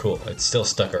 Okay, cool. It's still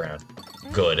stuck around.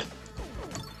 Good.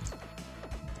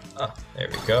 Oh, there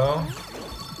we go.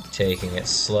 Taking it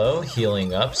slow,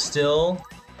 healing up still.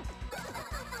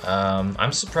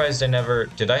 I'm surprised I never...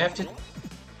 Did I have to...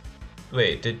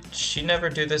 Wait, did she never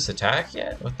do this attack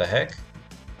yet? What the heck?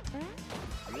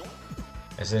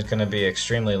 Is it gonna be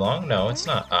extremely long? No, it's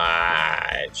not. Ah,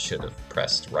 I should have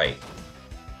pressed right.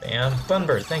 Bam.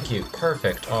 Bunbur, thank you.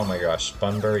 Perfect. Oh my gosh.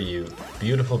 Bunbur, you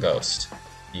beautiful ghost.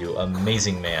 You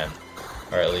amazing man.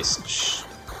 Or at least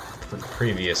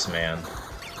previous man.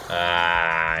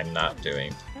 I'm not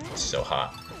doing so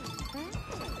hot.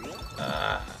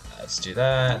 Let's do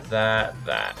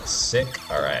that. Sick.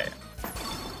 Alright.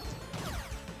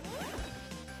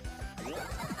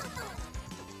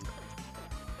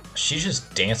 She's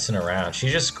just dancing around.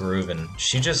 She's just grooving.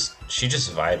 She just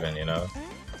vibing, you know?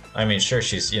 I mean, sure,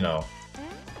 she's, you know,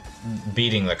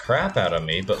 beating the crap out of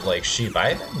me, but, like, she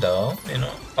vibing, though, you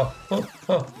know? Oh.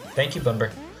 Thank you,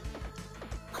 Bumber.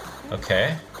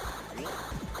 Okay.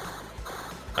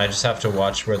 I just have to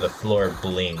watch where the floor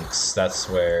blinks. That's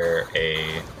where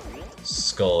a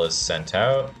skull is sent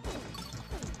out.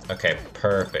 Okay,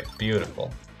 perfect.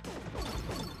 Beautiful.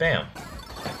 Bam.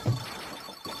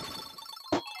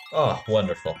 Oh,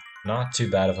 wonderful. Not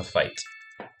too bad of a fight.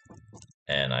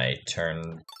 And I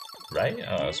turn right?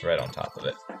 Oh, I was right on top of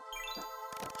it.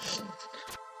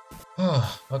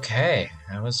 Oh, okay.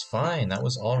 That was fine. That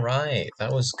was alright.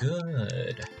 That was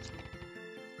good.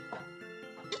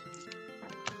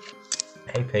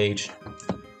 Hey, Paige.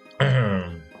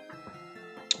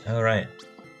 Alright.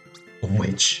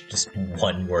 Witch. Just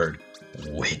one word.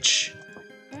 Witch.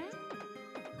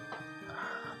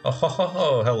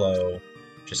 Oh, hello.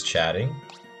 Just chatting?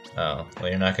 Oh, well,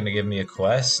 you're not gonna give me a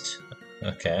quest?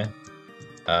 Okay.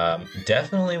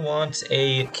 Definitely want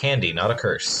a candy, not a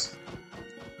curse.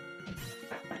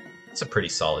 It's a pretty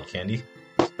solid candy,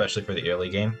 especially for the early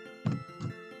game.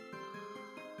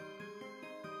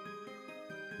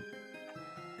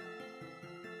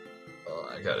 Oh,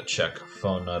 I gotta check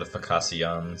phone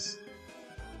notifications.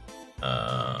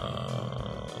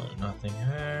 Nothing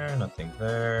here, nothing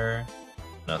there,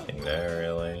 nothing there,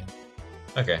 really.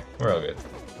 Okay, we're all good.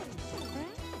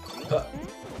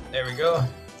 There we go.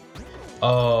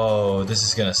 Oh, this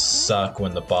is gonna suck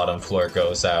when the bottom floor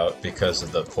goes out because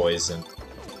of the poison.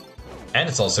 And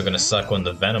it's also gonna suck when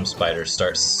the venom spiders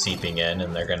start seeping in,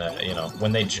 and they're gonna, you know,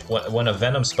 when a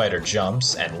venom spider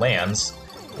jumps and lands,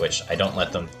 which I don't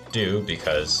let them do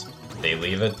because they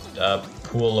leave a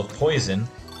pool of poison,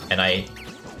 and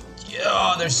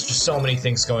there's just so many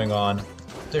things going on.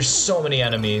 There's so many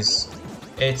enemies.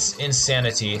 It's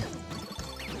insanity.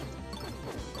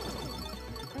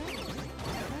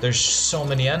 There's so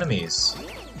many enemies.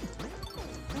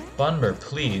 Bunber,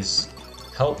 please,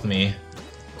 help me.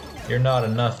 You're not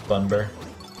enough, Bunber.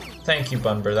 Thank you,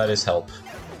 Bunber, that is help.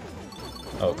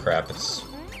 Oh crap,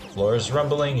 floor is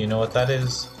rumbling, you know what that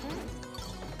is?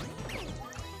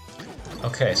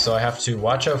 Okay, so I have to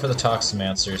watch out for the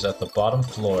Toximancers at the bottom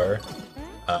floor.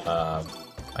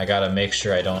 I gotta make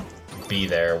sure I don't be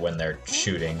there when they're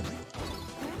shooting.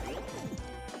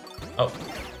 Oh.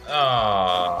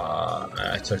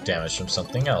 I took damage from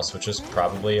something else, which is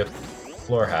probably a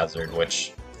floor hazard,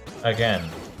 which, again,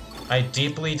 I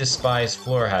deeply despise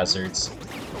floor hazards.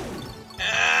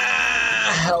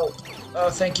 Help! Oh,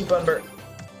 thank you, Bunber.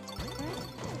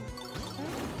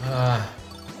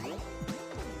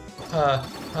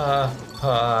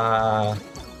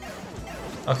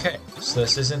 Okay, so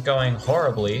this isn't going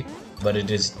horribly, but it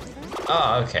is...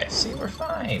 okay, see, we're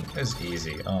fine. It was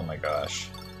easy. Oh my gosh.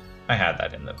 I had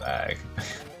that in the bag.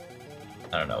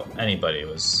 I don't know, anybody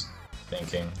was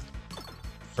thinking.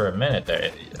 For a minute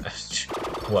there,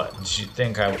 what, did you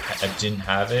think I didn't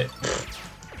have it?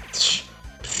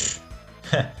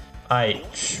 I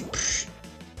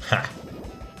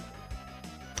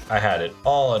had it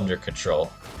all under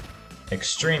control.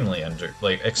 Extremely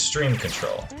extreme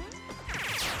control.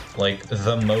 Like,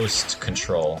 the most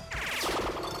control.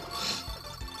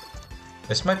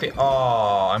 This might be...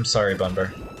 Oh, I'm sorry,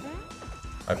 Bunber.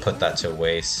 I put that to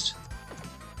waste.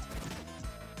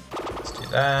 Let's do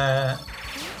that.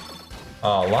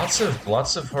 Oh, lots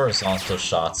of horizontal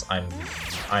shots.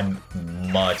 I'm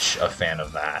much a fan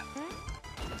of that.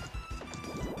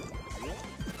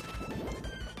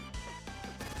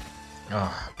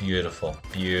 Oh, beautiful,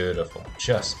 beautiful,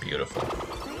 just beautiful.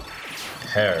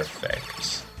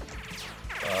 Perfect.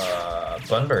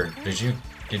 Bunbird, did you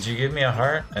give me a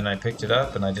heart and I picked it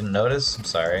up and I didn't notice? I'm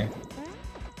sorry.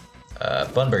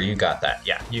 Bunber, you got that.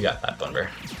 Yeah, you got that, Bunber.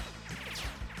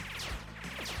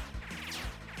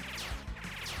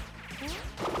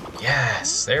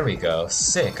 Yes, there we go.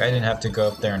 Sick. I didn't have to go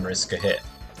up there and risk a hit.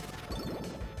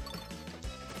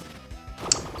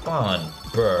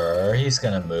 Bunber, he's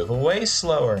gonna move away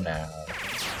slower now.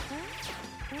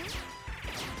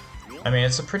 I mean,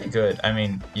 it's a pretty good... I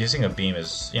mean, using a beam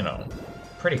is, you know,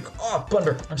 pretty... Oh,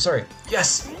 Bunber, I'm sorry.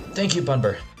 Yes! Thank you,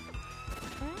 Bunber.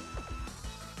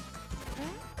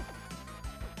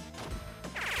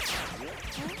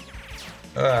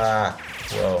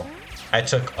 Whoa. I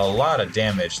took a lot of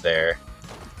damage there.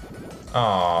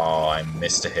 Oh, I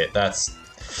missed a hit. That's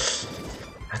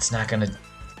not gonna...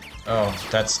 Oh,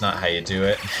 that's not how you do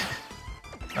it.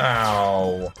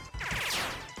 Ow.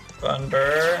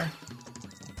 Bunber.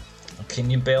 Can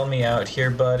you bail me out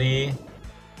here, buddy?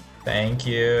 Thank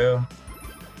you.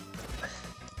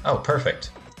 Oh,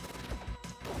 perfect.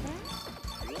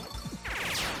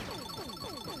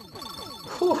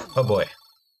 Whew. Oh boy.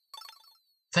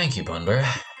 Thank you, Bunber.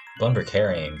 Bunber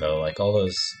carrying though, like all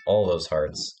those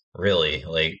hearts. Really,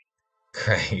 like,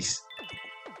 Christ.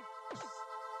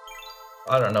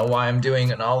 I don't know why I'm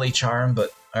doing an Ollie charm,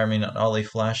 but I mean an Ollie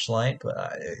flashlight,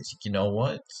 but you know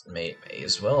what? May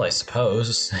as well, I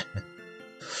suppose.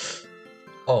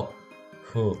 Oh,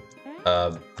 who?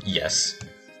 Yes.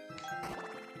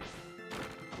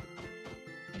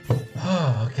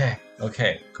 Oh, okay,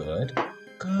 okay, good,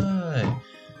 good,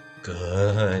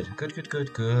 good, good, good,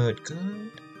 good, good,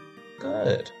 good,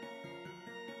 good.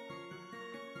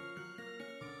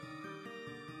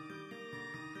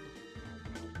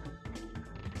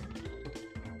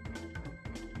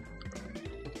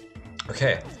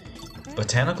 Okay,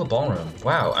 Botanical Ballroom.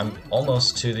 Wow, I'm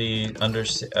almost to the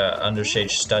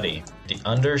Undershade Study. The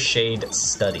Undershade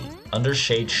Study.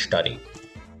 Undershade Study.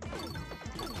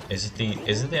 Is it the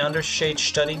Undershade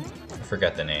Study? I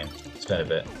forgot the name. It's been a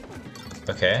bit.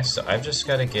 Okay, so I've just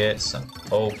got to get some.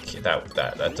 Okay,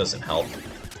 that doesn't help.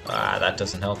 That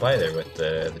doesn't help either with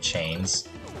the chains.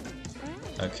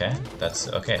 Okay, that's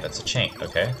a chain.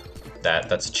 Okay,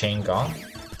 that's a chain gone.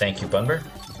 Thank you, Bunber.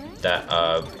 That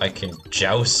I can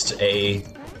joust a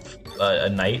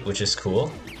knight, which is cool,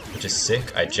 which is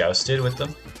sick. I jousted with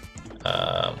them.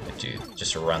 Do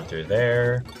just run through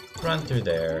there, run through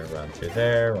there, run through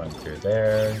there, run through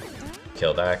there.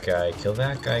 Kill that guy, kill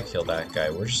that guy, kill that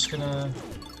guy. We're just gonna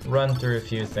run through a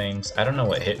few things. I don't know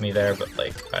what hit me there, but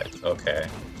like, okay.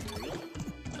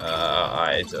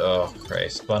 Oh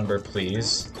Christ, Bunber,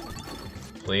 please,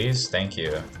 please, thank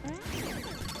you.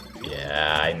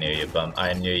 Yeah, I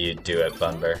knew you'd do it,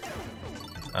 Bunber.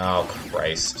 Oh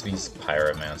Christ, these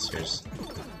pyromancers.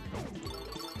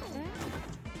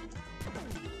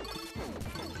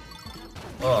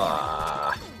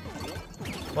 Ah,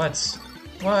 what?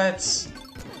 What?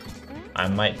 I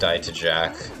might die to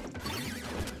Jack.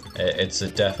 It's a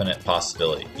definite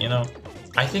possibility. You know,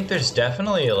 I think there's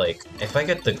definitely, like, if I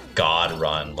get the God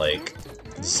run, like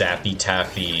Zappy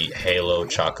Taffy Halo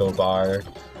Choco Bar,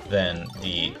 then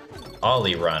the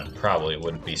Ollie run probably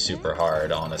wouldn't be super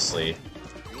hard, honestly.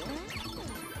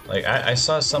 Like, I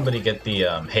saw somebody get the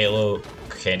Halo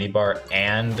Candy Bar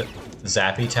and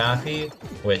Zappy Taffy,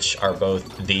 which are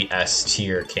both the S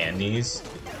tier candies.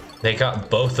 They got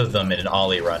both of them in an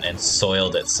Ollie run and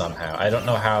soiled it somehow. I don't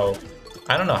know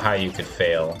how you could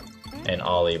fail an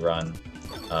Ollie run.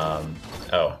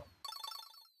 Oh.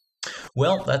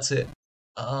 Well, that's it.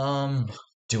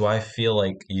 Do I feel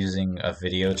like using a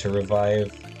video to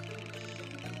revive?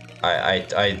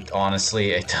 I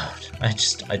honestly, I don't.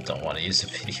 I don't want to use a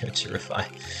video to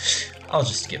revive. I'll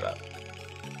just give up.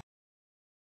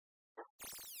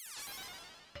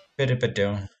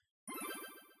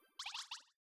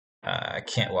 I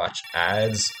can't watch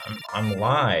ads. I'm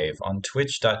live on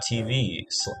twitch.tv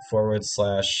 /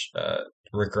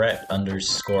 regret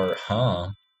 _ huh.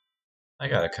 I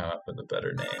gotta come up with a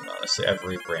better name, honestly. I've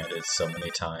rebranded so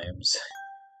many times.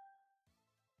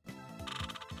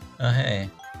 Oh hey,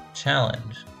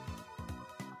 challenge.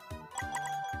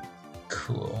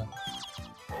 Cool.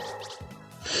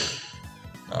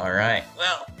 Alright,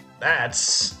 well,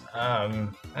 that's, I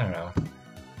don't know.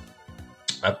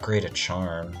 Upgrade a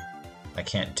charm. I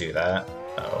can't do that.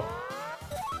 Oh.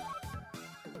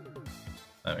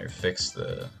 Let me fix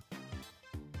the...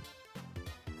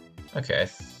 Okay.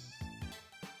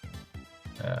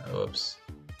 Whoops.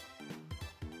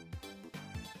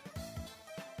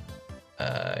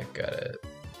 Got it.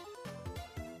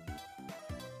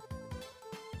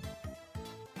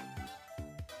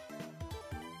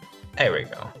 There we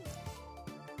go.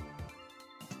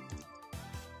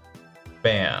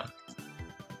 Bam.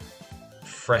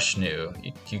 Fresh new.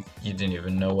 You didn't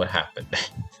even know what happened.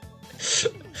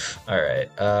 Alright,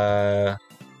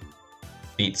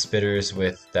 beat spitters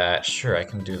with that. Sure, I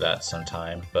can do that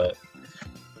sometime, but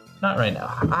not right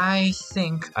now. I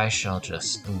think I shall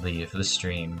just leave the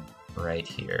stream right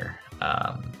here.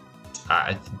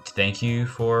 I thank you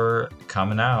for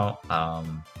coming out.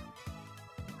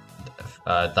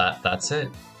 That's it.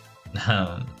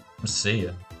 See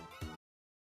ya.